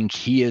 I think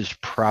he is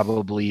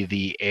probably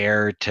the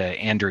heir to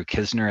Andrew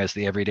Kisner as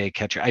the everyday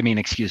catcher. I mean,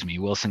 excuse me,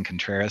 Wilson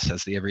Contreras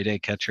as the everyday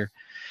catcher.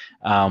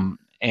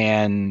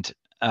 And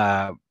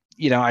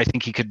I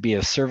think he could be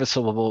a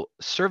serviceable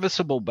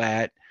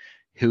bat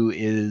who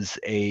is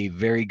a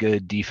very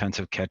good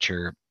defensive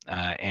catcher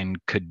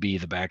and could be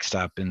the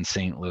backstop in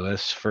St.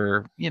 Louis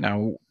for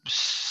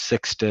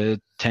 6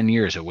 to 10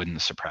 years. It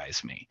wouldn't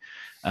surprise me.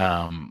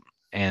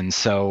 And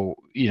so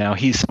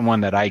he's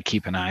someone that I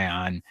keep an eye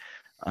on,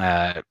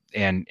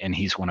 and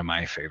he's one of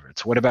my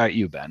favorites. What about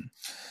you, Ben?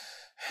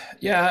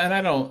 Yeah,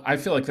 and I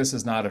feel like this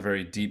is not a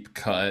very deep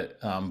cut,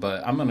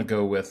 but I'm going to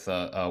go with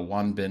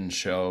Won Bin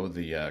Cho,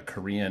 the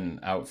Korean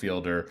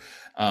outfielder.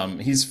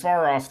 He's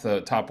far off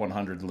the top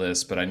 100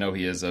 list, but I know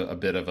he is a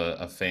bit of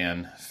a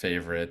fan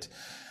favorite.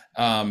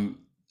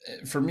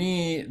 For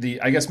me,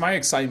 I guess my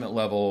excitement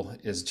level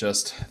is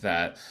just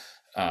that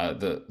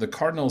the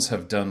Cardinals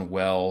have done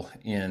well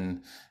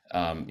in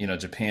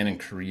Japan and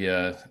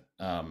Korea,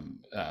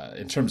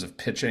 in terms of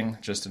pitching,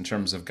 just in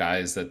terms of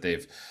guys that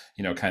they've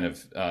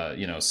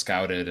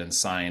scouted and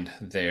signed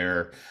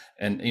there.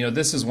 And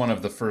this is one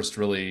of the first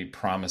really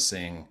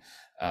promising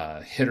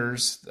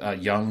hitters,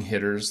 young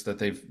hitters that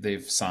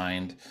they've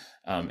signed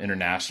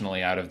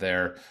internationally out of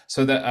there.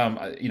 So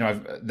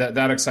that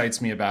that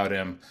excites me about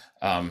him.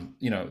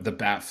 The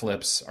bat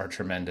flips are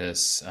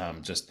tremendous.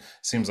 Just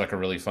seems like a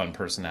really fun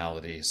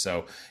personality.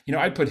 So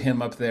I'd put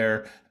him up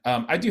there.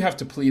 I do have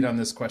to plead on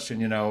this question.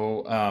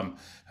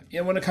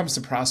 When it comes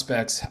to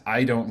prospects,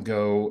 I don't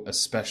go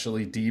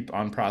especially deep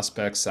on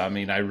prospects. I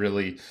mean, I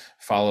really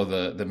follow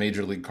the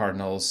Major League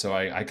Cardinals, so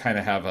I kind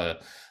of have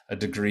a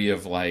degree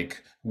of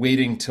like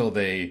waiting till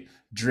they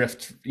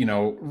drift,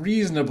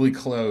 reasonably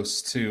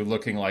close to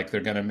looking like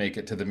they're going to make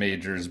it to the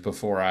majors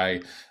before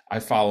I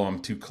follow them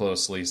too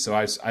closely. So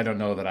I don't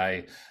know that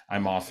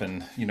I'm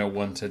often,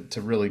 one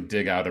to really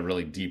dig out a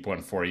really deep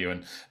one for you.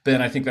 And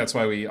Ben, I think that's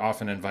why we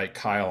often invite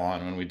Kyle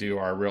on when we do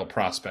our real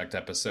prospect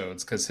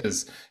episodes, because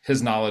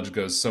his knowledge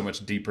goes so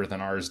much deeper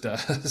than ours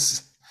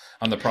does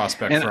on the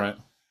prospect front.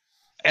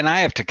 And I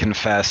have to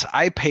confess,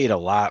 I paid a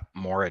lot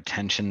more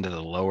attention to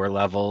the lower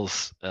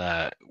levels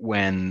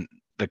when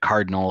the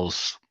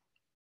Cardinals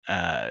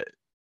had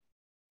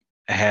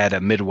a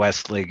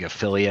Midwest League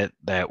affiliate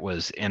that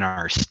was in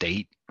our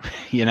state.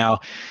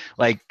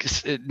 Like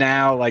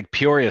now, like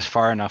Peoria is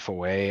far enough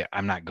away.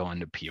 I'm not going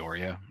to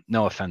Peoria.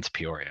 No offense,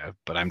 Peoria,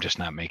 but I'm just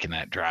not making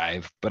that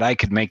drive. But I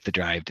could make the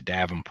drive to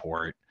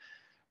Davenport,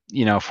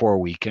 for a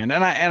weekend,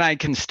 and I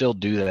can still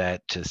do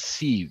that to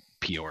see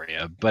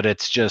Peoria. But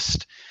it's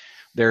just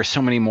there are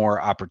so many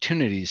more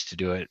opportunities to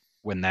do it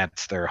when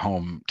that's their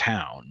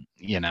hometown,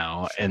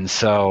 And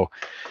so,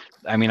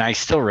 I mean, I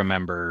still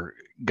remember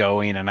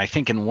going, and I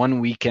think in one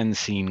weekend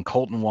seeing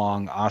Colton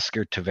Wong,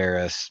 Oscar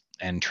Taveras,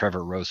 and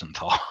Trevor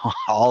Rosenthal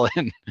all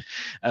in,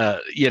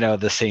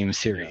 the same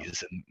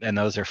series, and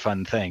those are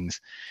fun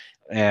things.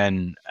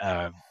 And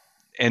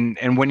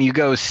when you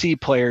go see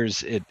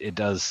players, it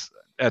does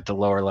at the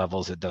lower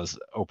levels, it does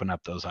open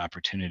up those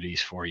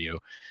opportunities for you.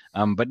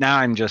 But now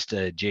I'm just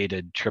a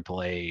jaded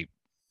AAA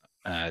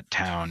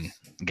town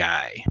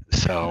guy,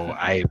 so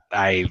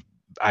I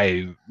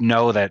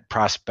know that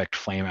prospect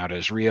flameout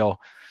is real,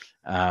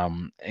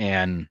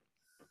 and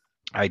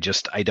I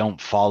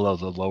don't follow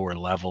the lower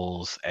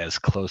levels as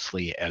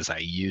closely as I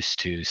used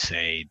to,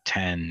 say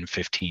 10,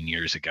 15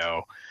 years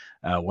ago,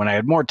 when I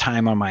had more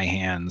time on my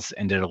hands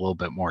and did a little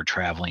bit more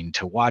traveling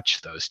to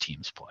watch those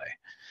teams play.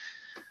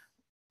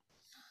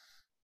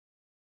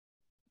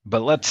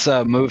 But let's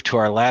move to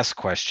our last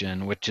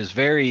question, which is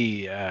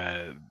very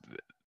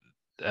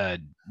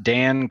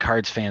Dan,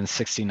 Cards Fan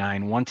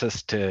 69, wants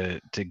us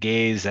to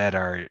gaze at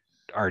our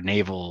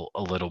navel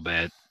a little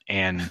bit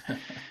and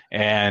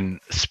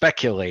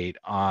speculate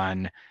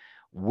on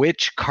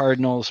which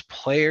Cardinals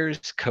players,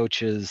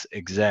 coaches,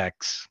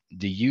 execs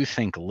do you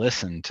think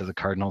listen to the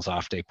Cardinals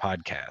Off Day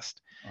podcast?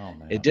 Oh,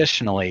 man.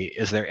 Additionally,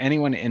 is there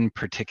anyone in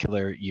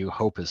particular you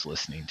hope is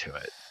listening to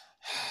it?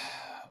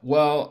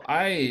 Well,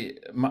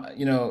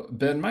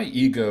 Ben, my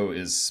ego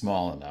is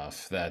small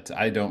enough that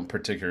I don't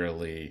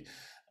particularly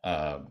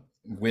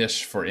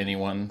wish for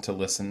anyone to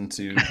listen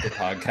to the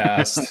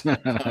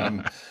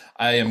podcast.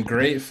 I am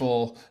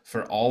grateful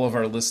for all of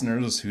our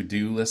listeners who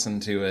do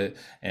listen to it,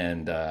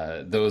 and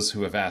those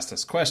who have asked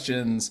us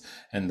questions,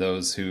 and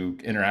those who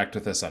interact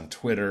with us on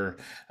Twitter.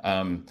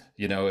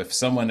 If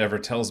someone ever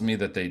tells me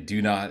that they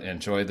do not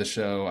enjoy the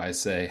show, I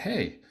say,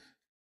 hey,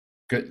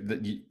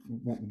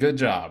 good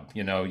job.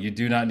 You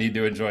do not need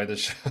to enjoy the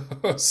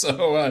show.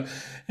 So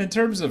in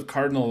terms of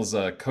Cardinals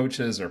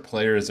coaches or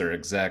players or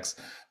execs,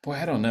 Boy,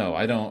 I don't know.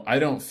 I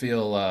don't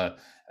feel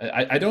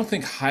I don't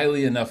think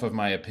highly enough of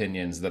my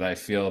opinions that I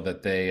feel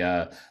that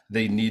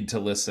they need to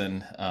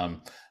listen.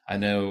 I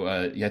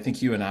know. Yeah, I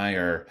think you and I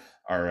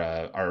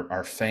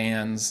are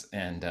fans,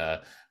 and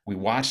we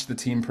watch the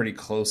team pretty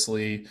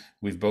closely.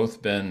 We've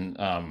both been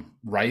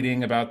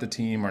writing about the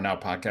team, or now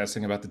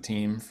podcasting about the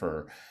team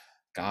for,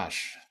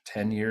 gosh,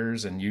 10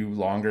 years, and you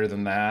longer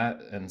than that.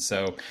 And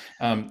so,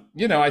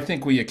 I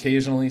think we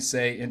occasionally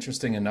say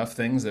interesting enough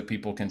things that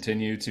people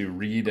continue to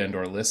read and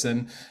or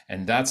listen.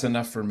 And that's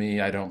enough for me.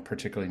 I don't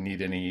particularly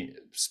need any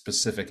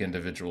specific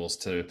individuals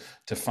to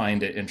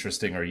find it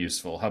interesting or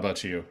useful. How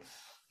about you?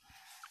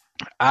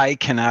 I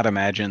cannot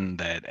imagine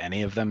that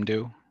any of them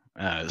do.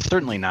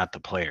 Certainly not the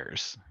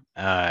players.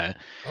 Uh,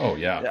 Oh,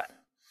 yeah.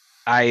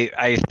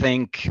 I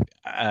think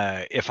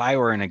if I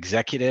were an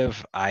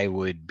executive, I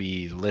would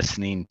be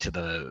listening to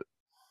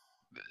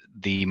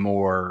the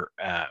more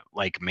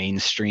like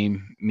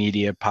mainstream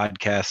media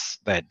podcasts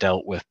that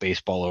dealt with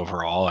baseball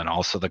overall and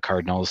also the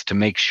Cardinals, to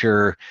make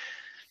sure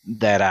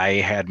that I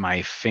had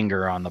my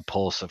finger on the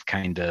pulse of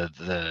kind of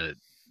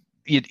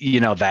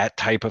that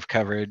type of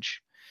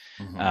coverage.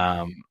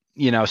 Hmm.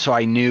 So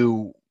I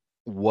knew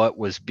what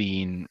was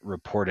being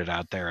reported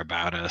out there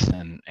about us,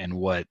 and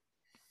what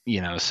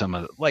some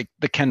of like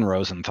the Ken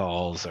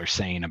Rosenthals are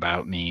saying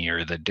about me,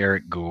 or the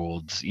Derek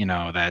Goulds,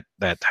 that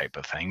type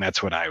of thing.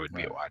 That's what I would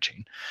be Right.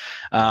 watching.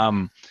 Right.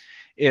 Um,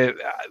 it,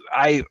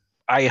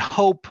 I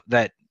hope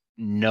that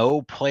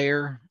no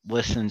player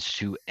listens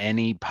to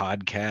any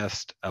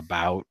podcast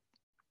about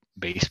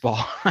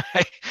baseball.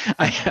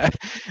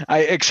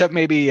 Except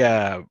maybe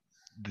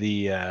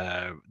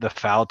the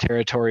foul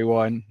territory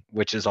one,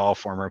 which is all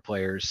former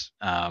players,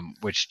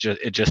 which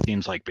it just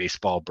seems like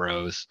baseball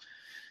bros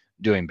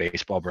doing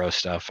baseball bro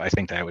stuff. I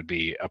think that would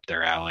be up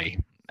their alley,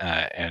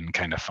 and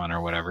kind of fun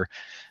or whatever.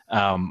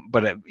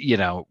 But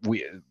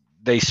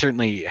they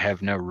certainly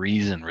have no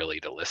reason really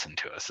to listen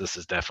to us. This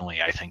is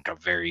definitely, I think, a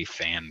very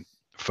fan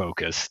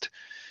focused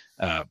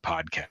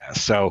podcast.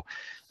 So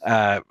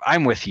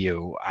I'm with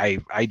you.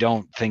 I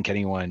don't think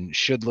anyone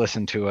should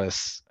listen to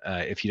us.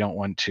 If you don't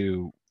want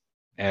to,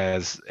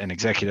 as an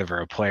executive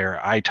or a player,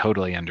 I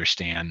totally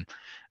understand.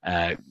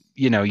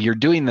 You're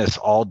doing this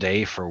all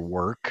day for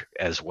work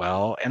as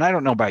well. And I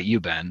don't know about you,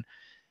 Ben,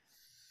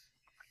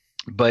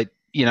 but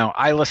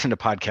I listen to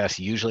podcasts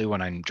usually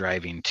when I'm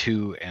driving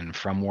to and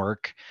from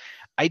work.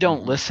 I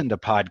don't Hmm. listen to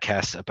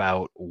podcasts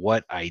about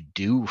what I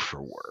do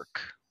for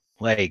work.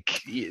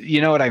 Like, you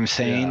know what I'm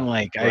saying? Yeah.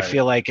 Like, I Right.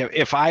 feel like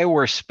if I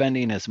were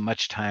spending as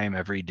much time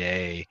every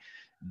day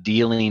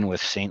dealing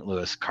with St.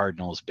 Louis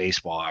Cardinals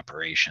baseball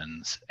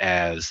operations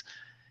as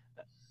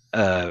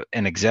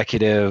an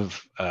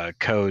executive, a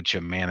coach,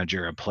 a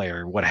manager, a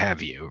player, what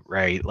have you,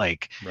 right?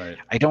 Like, Right.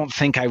 I don't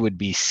think I would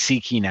be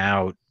seeking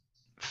out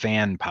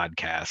fan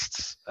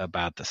podcasts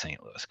about the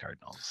St. Louis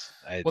Cardinals.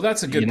 Well,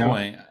 that's a good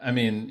point. I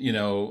mean,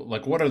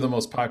 like, what are the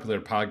most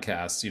popular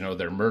podcasts?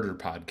 They're murder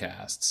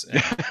podcasts.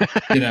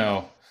 And, you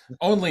know,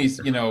 only,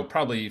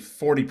 probably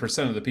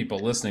 40% of the people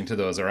listening to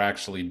those are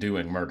actually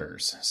doing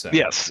murders. So,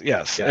 Yes.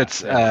 yeah,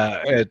 It's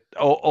yeah,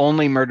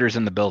 only Murders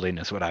in the Building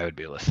is what I would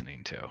be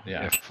listening to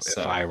yeah. if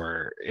So, I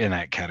were in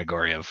that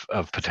category of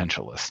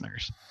potential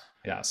listeners.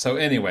 yeah. So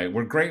anyway,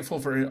 we're grateful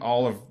for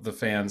all of the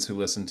fans who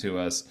listen to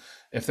us.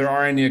 If there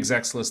are any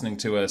execs listening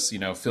to us,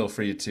 feel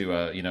free to,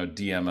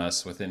 DM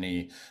us with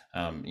any,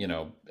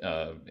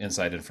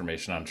 inside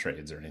information on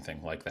trades or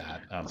anything like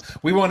that.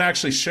 We won't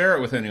actually share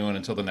it with anyone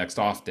until the next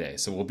off day.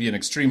 So we'll be an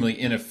extremely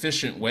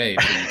inefficient way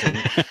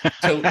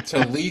for you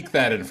to leak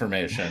that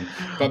information.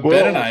 But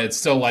Ben and Well, I would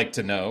still like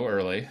to know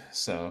early.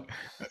 So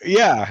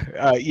yeah,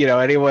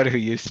 anyone who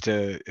used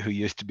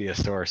to be a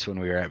source when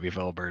we were at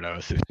Viva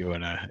Albertos,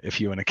 if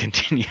you wanna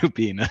continue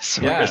being a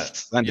source, yeah,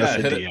 send us yeah,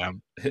 a hit it,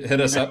 DM. hit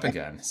us up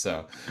again.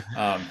 So,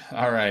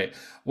 all right.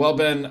 Well,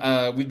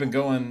 Ben, we've been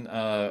going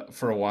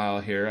for a while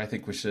here. I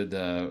think we should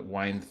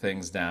wind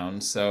things down.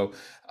 So,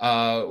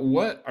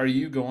 what are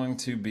you going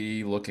to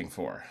be looking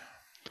for?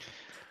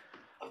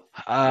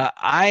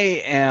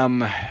 I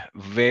am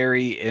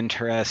very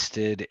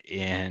interested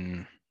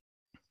in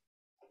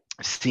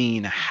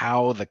seeing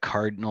how the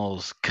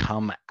Cardinals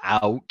come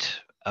out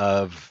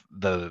of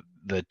the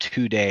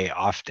 2-day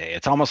off day.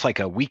 It's almost like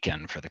a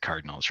weekend for the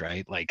Cardinals,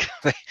 right? Like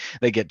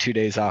they get 2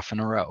 days off in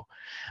a row.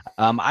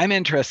 I'm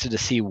interested to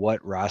see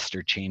what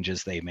roster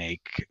changes they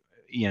make.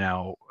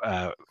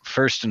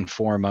 First and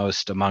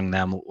foremost among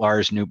them,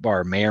 Lars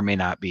Nootbaar may or may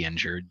not be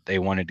injured. They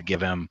wanted to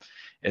give him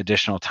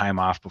additional time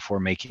off before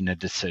making a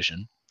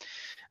decision.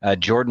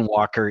 Jordan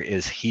Walker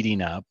is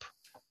heating up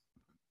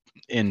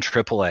in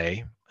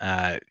AAA.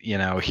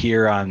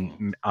 Here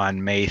Mhm.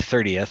 on May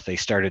 30th, they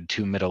started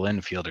 2 middle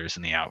infielders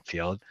in the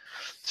outfield,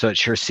 so it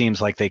sure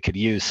seems like they could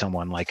use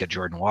someone like a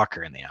Jordan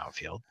Walker in the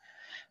outfield.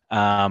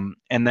 And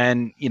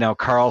then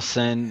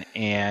Carlson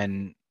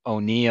and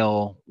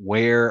O'Neill,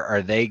 where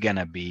are they going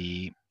to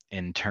be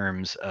in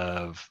terms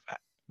of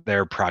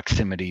their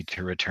proximity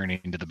to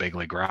returning to the big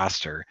league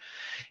roster.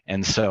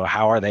 And so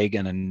how are they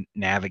going to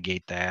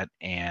navigate that?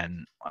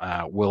 And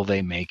will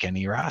they make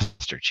any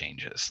roster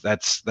changes?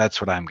 That's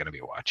what I'm going to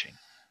be watching.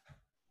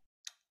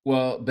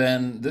 Well,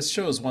 Ben, this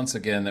shows once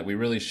again that we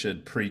really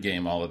should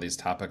pregame all of these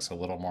topics a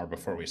little more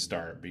before we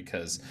start,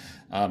 because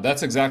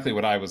that's exactly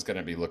what I was going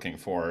to be looking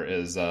for.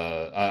 Is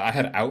I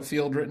had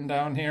outfield written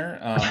down here,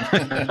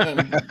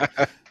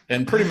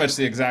 and pretty much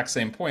the exact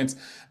same points.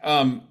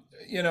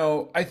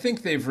 I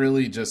think they've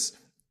really just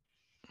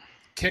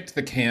kicked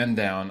the can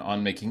down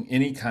on making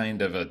any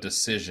kind of a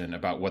decision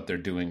about what they're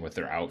doing with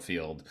their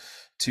outfield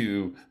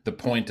to the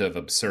point of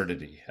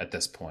absurdity at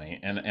this point.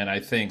 And I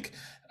think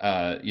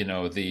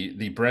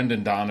the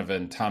Brendan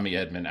Donovan, Tommy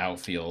Edman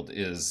outfield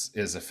is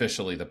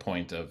officially the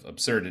point of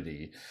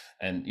absurdity.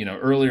 And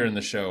earlier in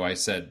the show I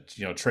said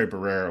Trey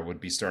Barrera would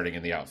be starting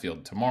in the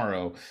outfield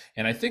tomorrow,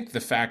 and I think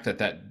the fact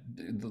that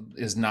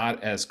is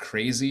not as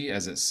crazy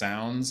as it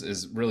sounds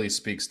is really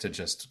speaks to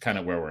just kind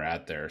of where we're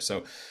at there.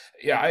 So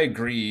yeah, I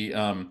agree.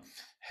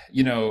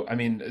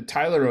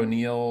 Tyler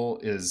O'Neill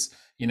is.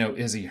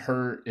 Is he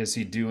hurt? Is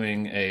he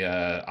doing a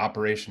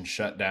operation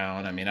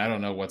shutdown? I mean, I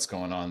don't know what's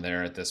going on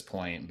there at this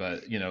point,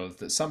 but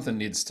something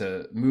needs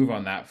to move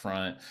on that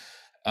front.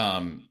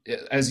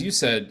 As you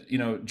said,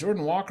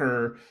 Jordan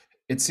Walker,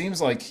 it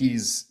seems like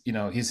he's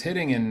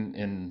hitting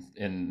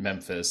in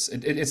Memphis.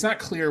 It's not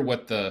clear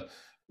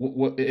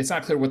it's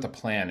not clear what the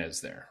plan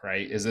is there,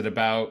 right? Is it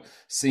about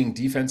seeing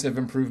defensive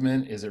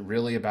improvement? Is it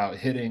really about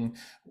hitting?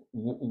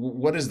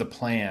 What is the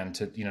plan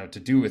to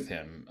do with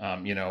him?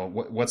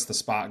 What's the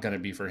spot going to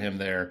be for him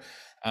there?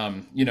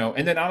 And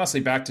then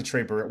honestly, back to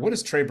Trey Barrera. What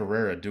is Trey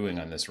Barrera doing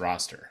on this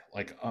roster?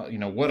 Like,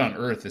 what on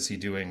earth is he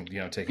doing?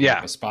 Taking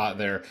up a spot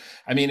there.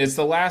 I mean, it's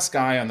the last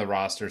guy on the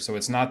roster, so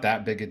it's not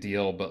that big a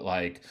deal. But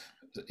like,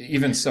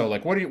 even so,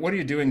 like, what are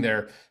you doing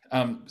there?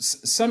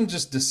 Some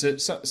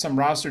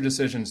roster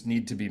decisions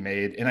need to be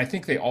made, and I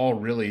think they all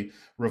really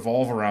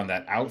revolve around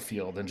that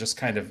outfield and just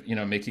kind of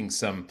making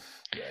some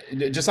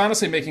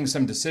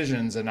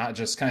decisions, and not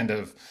just kind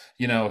of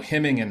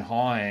hemming and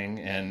hawing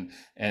and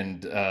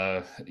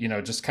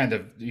just kind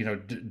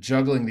of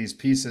juggling these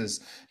pieces,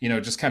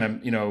 just kind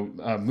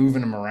of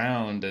moving them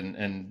around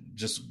and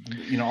just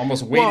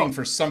almost waiting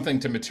for something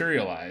to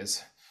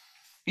materialize.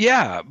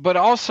 Yeah, but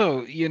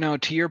also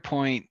to your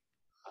point,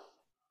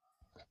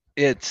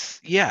 it's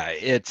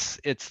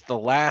the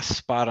last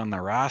spot on the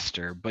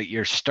roster, but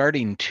you're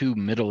starting two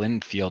middle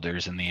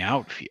infielders in the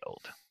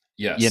outfield.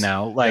 Yes.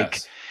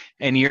 Yes.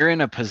 And you're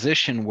in a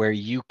position where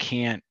you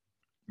can't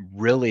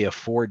really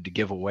afford to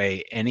give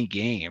away any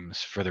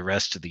games for the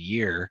rest of the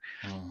year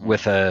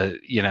with a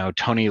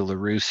Tony La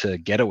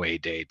Russa getaway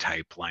day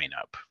type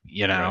lineup,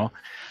 Right.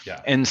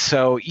 Yeah. And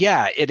so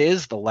it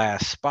is the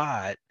last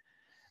spot,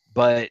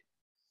 but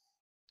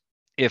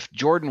if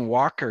Jordan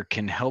Walker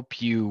can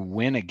help you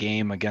win a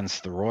game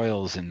against the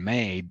Royals in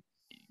May,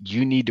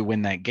 you need to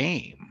win that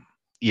game,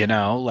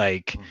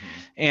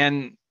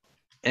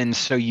 and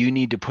so you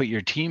need to put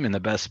your team in the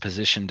best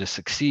position to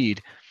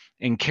succeed,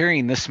 and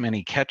carrying this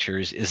many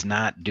catchers is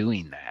not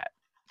doing that.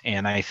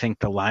 And I think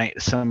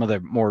some of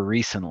the more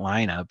recent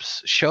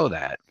lineups show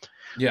that.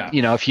 Yeah.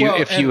 If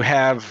you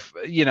have,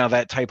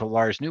 that type of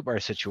Lars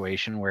Nootbaar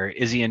situation where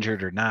is he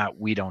injured or not,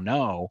 we don't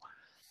know.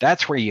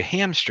 That's where you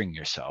hamstring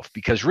yourself,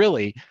 because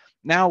really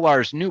now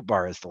Lars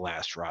Nootbaar is the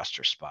last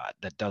roster spot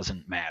that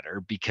doesn't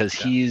matter because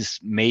he's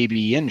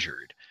maybe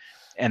injured,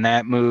 and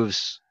that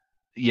moves,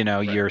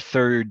 your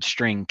third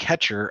string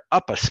catcher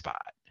up a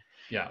spot.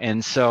 Yeah.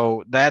 And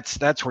so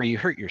that's where you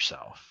hurt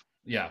yourself.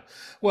 Yeah.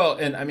 Well,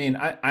 and I mean,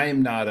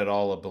 I'm not at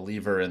all a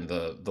believer in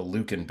the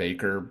Luken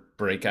Baker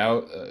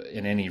breakout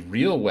in any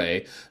real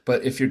way.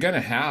 But if you're going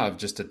to have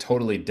just a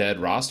totally dead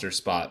roster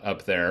spot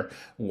up there,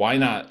 why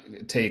not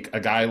take a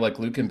guy like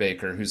Luken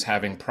Baker, who's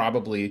having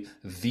probably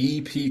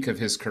the peak of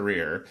his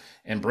career,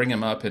 and bring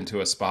him up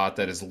into a spot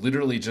that is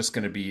literally just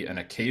going to be an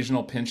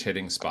occasional pinch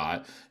hitting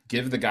spot,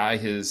 give the guy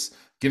his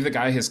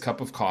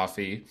cup of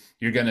coffee.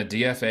 You're going to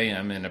DFA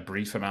him in a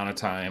brief amount of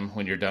time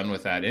when you're done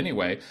with that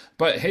anyway.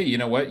 But hey, you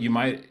know what? You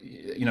might,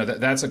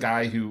 that's a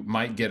guy who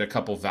might get a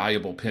couple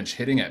valuable pinch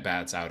hitting at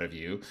bats out of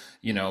you.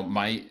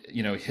 Might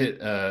hit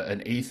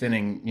an eighth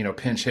inning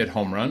pinch hit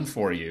home run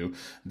for you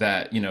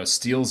that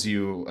steals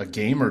you a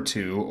game or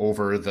two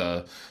over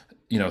the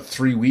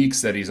 3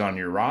 weeks that he's on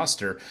your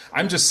roster.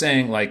 I'm just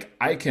saying, like,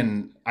 I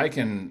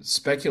can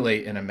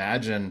speculate and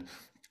imagine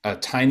a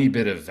tiny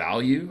bit of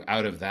value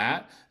out of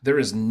that. There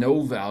is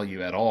no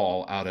value at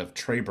all out of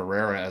Trey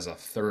Barrera as a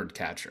third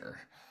catcher.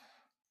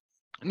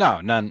 No,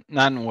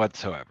 none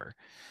whatsoever.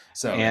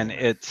 So, and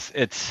it's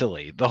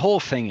silly. The whole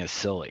thing is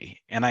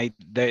silly. And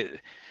the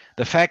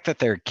fact that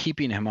they're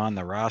keeping him on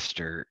the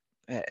roster,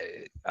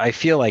 I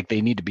feel like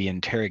they need to be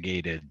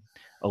interrogated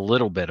a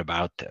little bit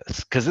about this,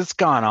 because it's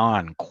gone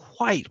on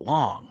quite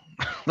long.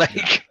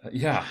 Like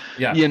yeah.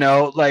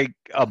 like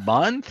a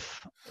month.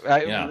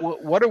 Yeah.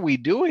 What are we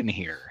doing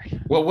here?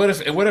 Well, what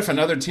if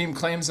another team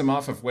claims him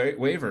off of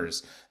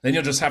waivers? Then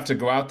you'll just have to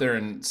go out there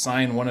and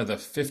sign one of the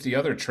 50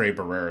 other Trey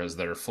Barreras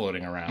that are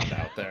floating around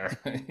out there.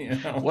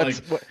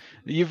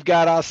 You've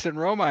got Austin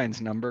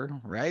Romine's number,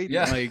 right?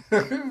 Yeah.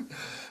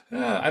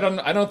 Yeah, I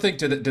don't think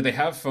do they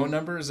have phone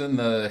numbers in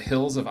the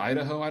hills of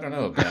Idaho? I don't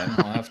know, Ben.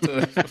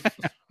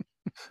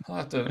 We'll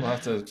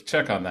have to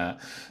check on that.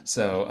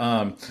 So,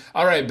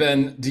 all right,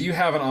 Ben, do you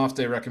have an off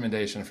day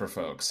recommendation for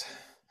folks?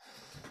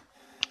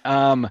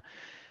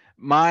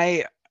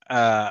 My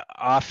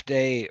off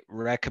day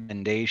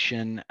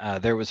recommendation,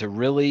 there was a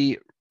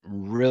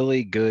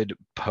really good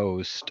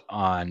post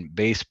on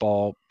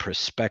Baseball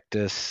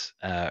Prospectus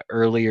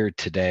earlier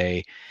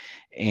today,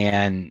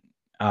 and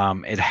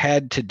it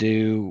had to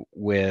do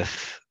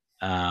with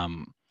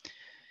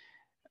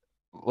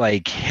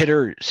like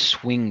hitter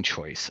swing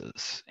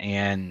choices,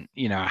 and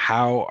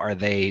how are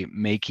they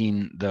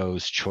making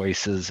those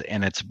choices.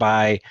 And it's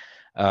by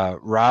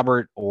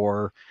Robert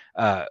Orr,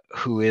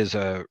 who is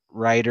a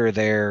writer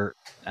there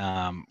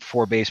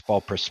for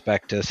Baseball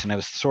Prospectus, and it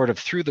was sort of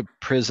through the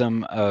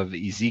prism of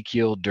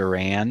Ezekiel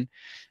Duran.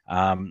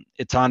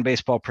 It's on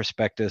Baseball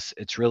Prospectus.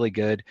 It's really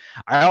good.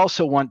 I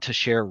also want to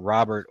share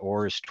Robert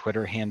Orr's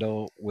Twitter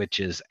handle, which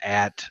is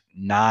at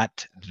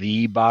not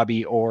the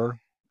Bobby Orr,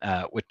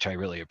 which I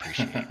really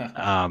appreciate.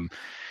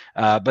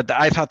 But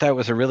I thought that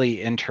was a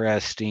really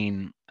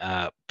interesting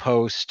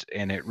post,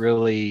 and it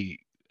really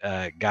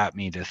got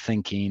me to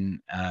thinking,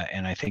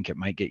 and I think it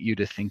might get you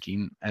to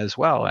thinking as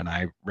well, and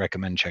I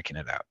recommend checking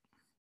it out.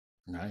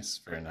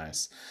 Nice, very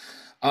nice.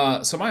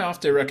 So my off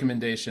day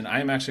recommendation,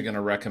 I'm actually going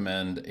to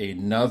recommend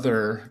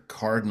another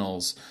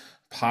Cardinals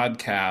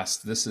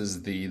podcast. This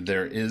is the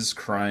There Is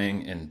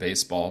Crying in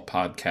Baseball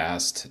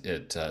podcast.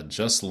 It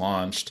just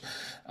launched.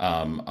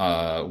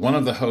 One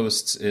of the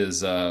hosts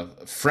is a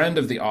friend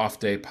of the Off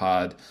Day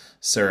Pod,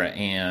 Sarah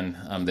Ann.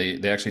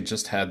 They actually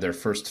just had their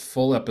first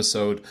full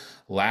episode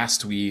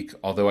last week,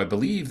 although I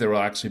believe there will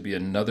actually be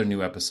another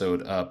new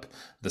episode up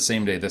the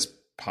same day this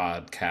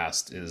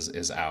podcast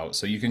is out.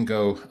 So you can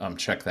go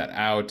check that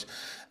out.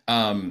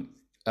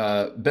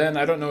 Ben,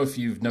 I don't know if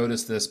you've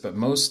noticed this, but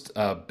most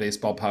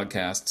baseball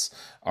podcasts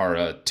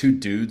are two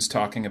dudes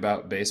talking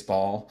about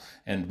baseball,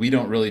 and we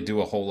don't really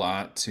do a whole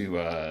lot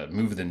to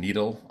move the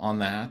needle on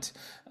that.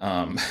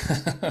 But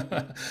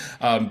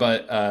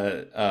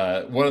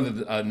one of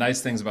the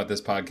nice things about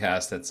this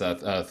podcast, it's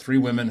three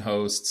women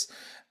hosts.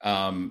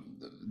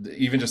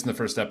 Even just in the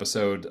first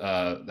episode,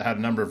 had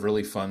a number of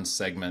really fun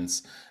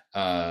segments.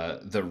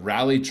 The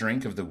rally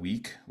drink of the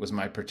week was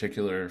my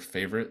particular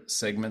favorite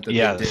segment that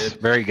they did.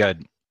 Very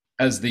good.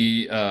 As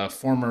the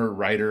former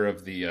writer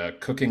of the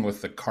Cooking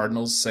with the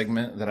Cardinals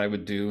segment that I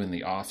would do in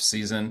the off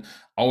season,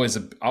 always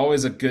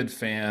a good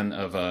fan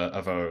of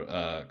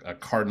a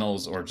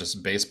Cardinals or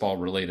just baseball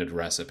related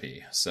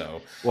recipe.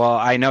 So, well,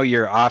 I know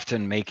you're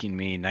often making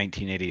me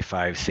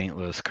 1985 St.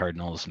 Louis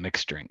Cardinals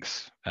mixed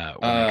drinks when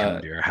I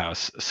come to your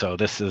house. So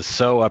this is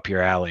so up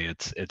your alley.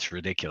 It's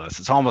ridiculous.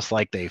 It's almost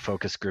like they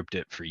focus grouped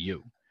it for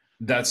you.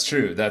 That's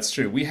true.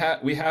 We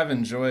have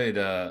enjoyed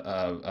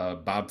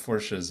Bob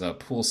Forsh's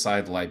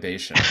poolside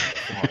libation.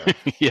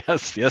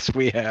 Yes,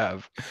 we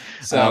have.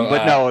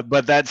 So,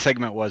 but that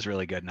segment was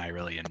really good, and I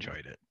really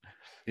enjoyed it.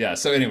 Yeah.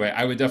 So anyway,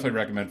 I would definitely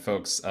recommend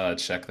folks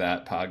check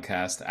that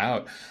podcast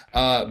out.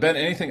 Ben,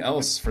 anything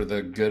else for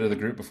the good of the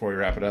group before we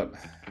wrap it up?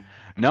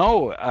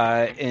 No,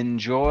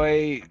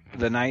 enjoy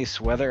the nice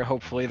weather,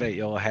 hopefully, that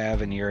you'll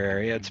have in your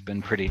area. It's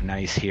been pretty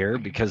nice here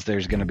because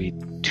there's going to be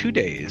 2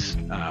 days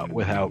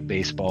without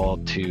baseball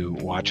to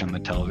watch on the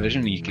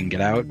television. You can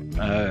get out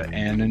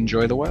and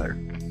enjoy the weather.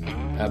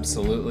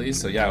 Absolutely.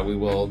 So yeah, we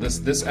will.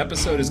 This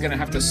episode is going to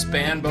have to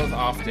span both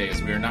off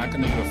days. We are not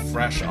going to do a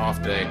fresh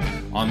off day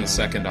on the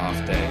second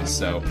off day.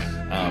 So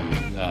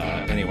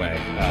anyway,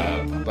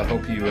 but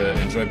hope you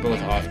enjoy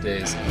both off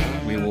days.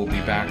 We will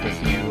be back with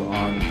you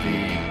on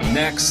the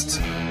next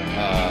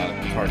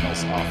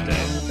Cardinals off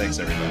day. Thanks,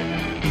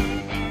 everybody.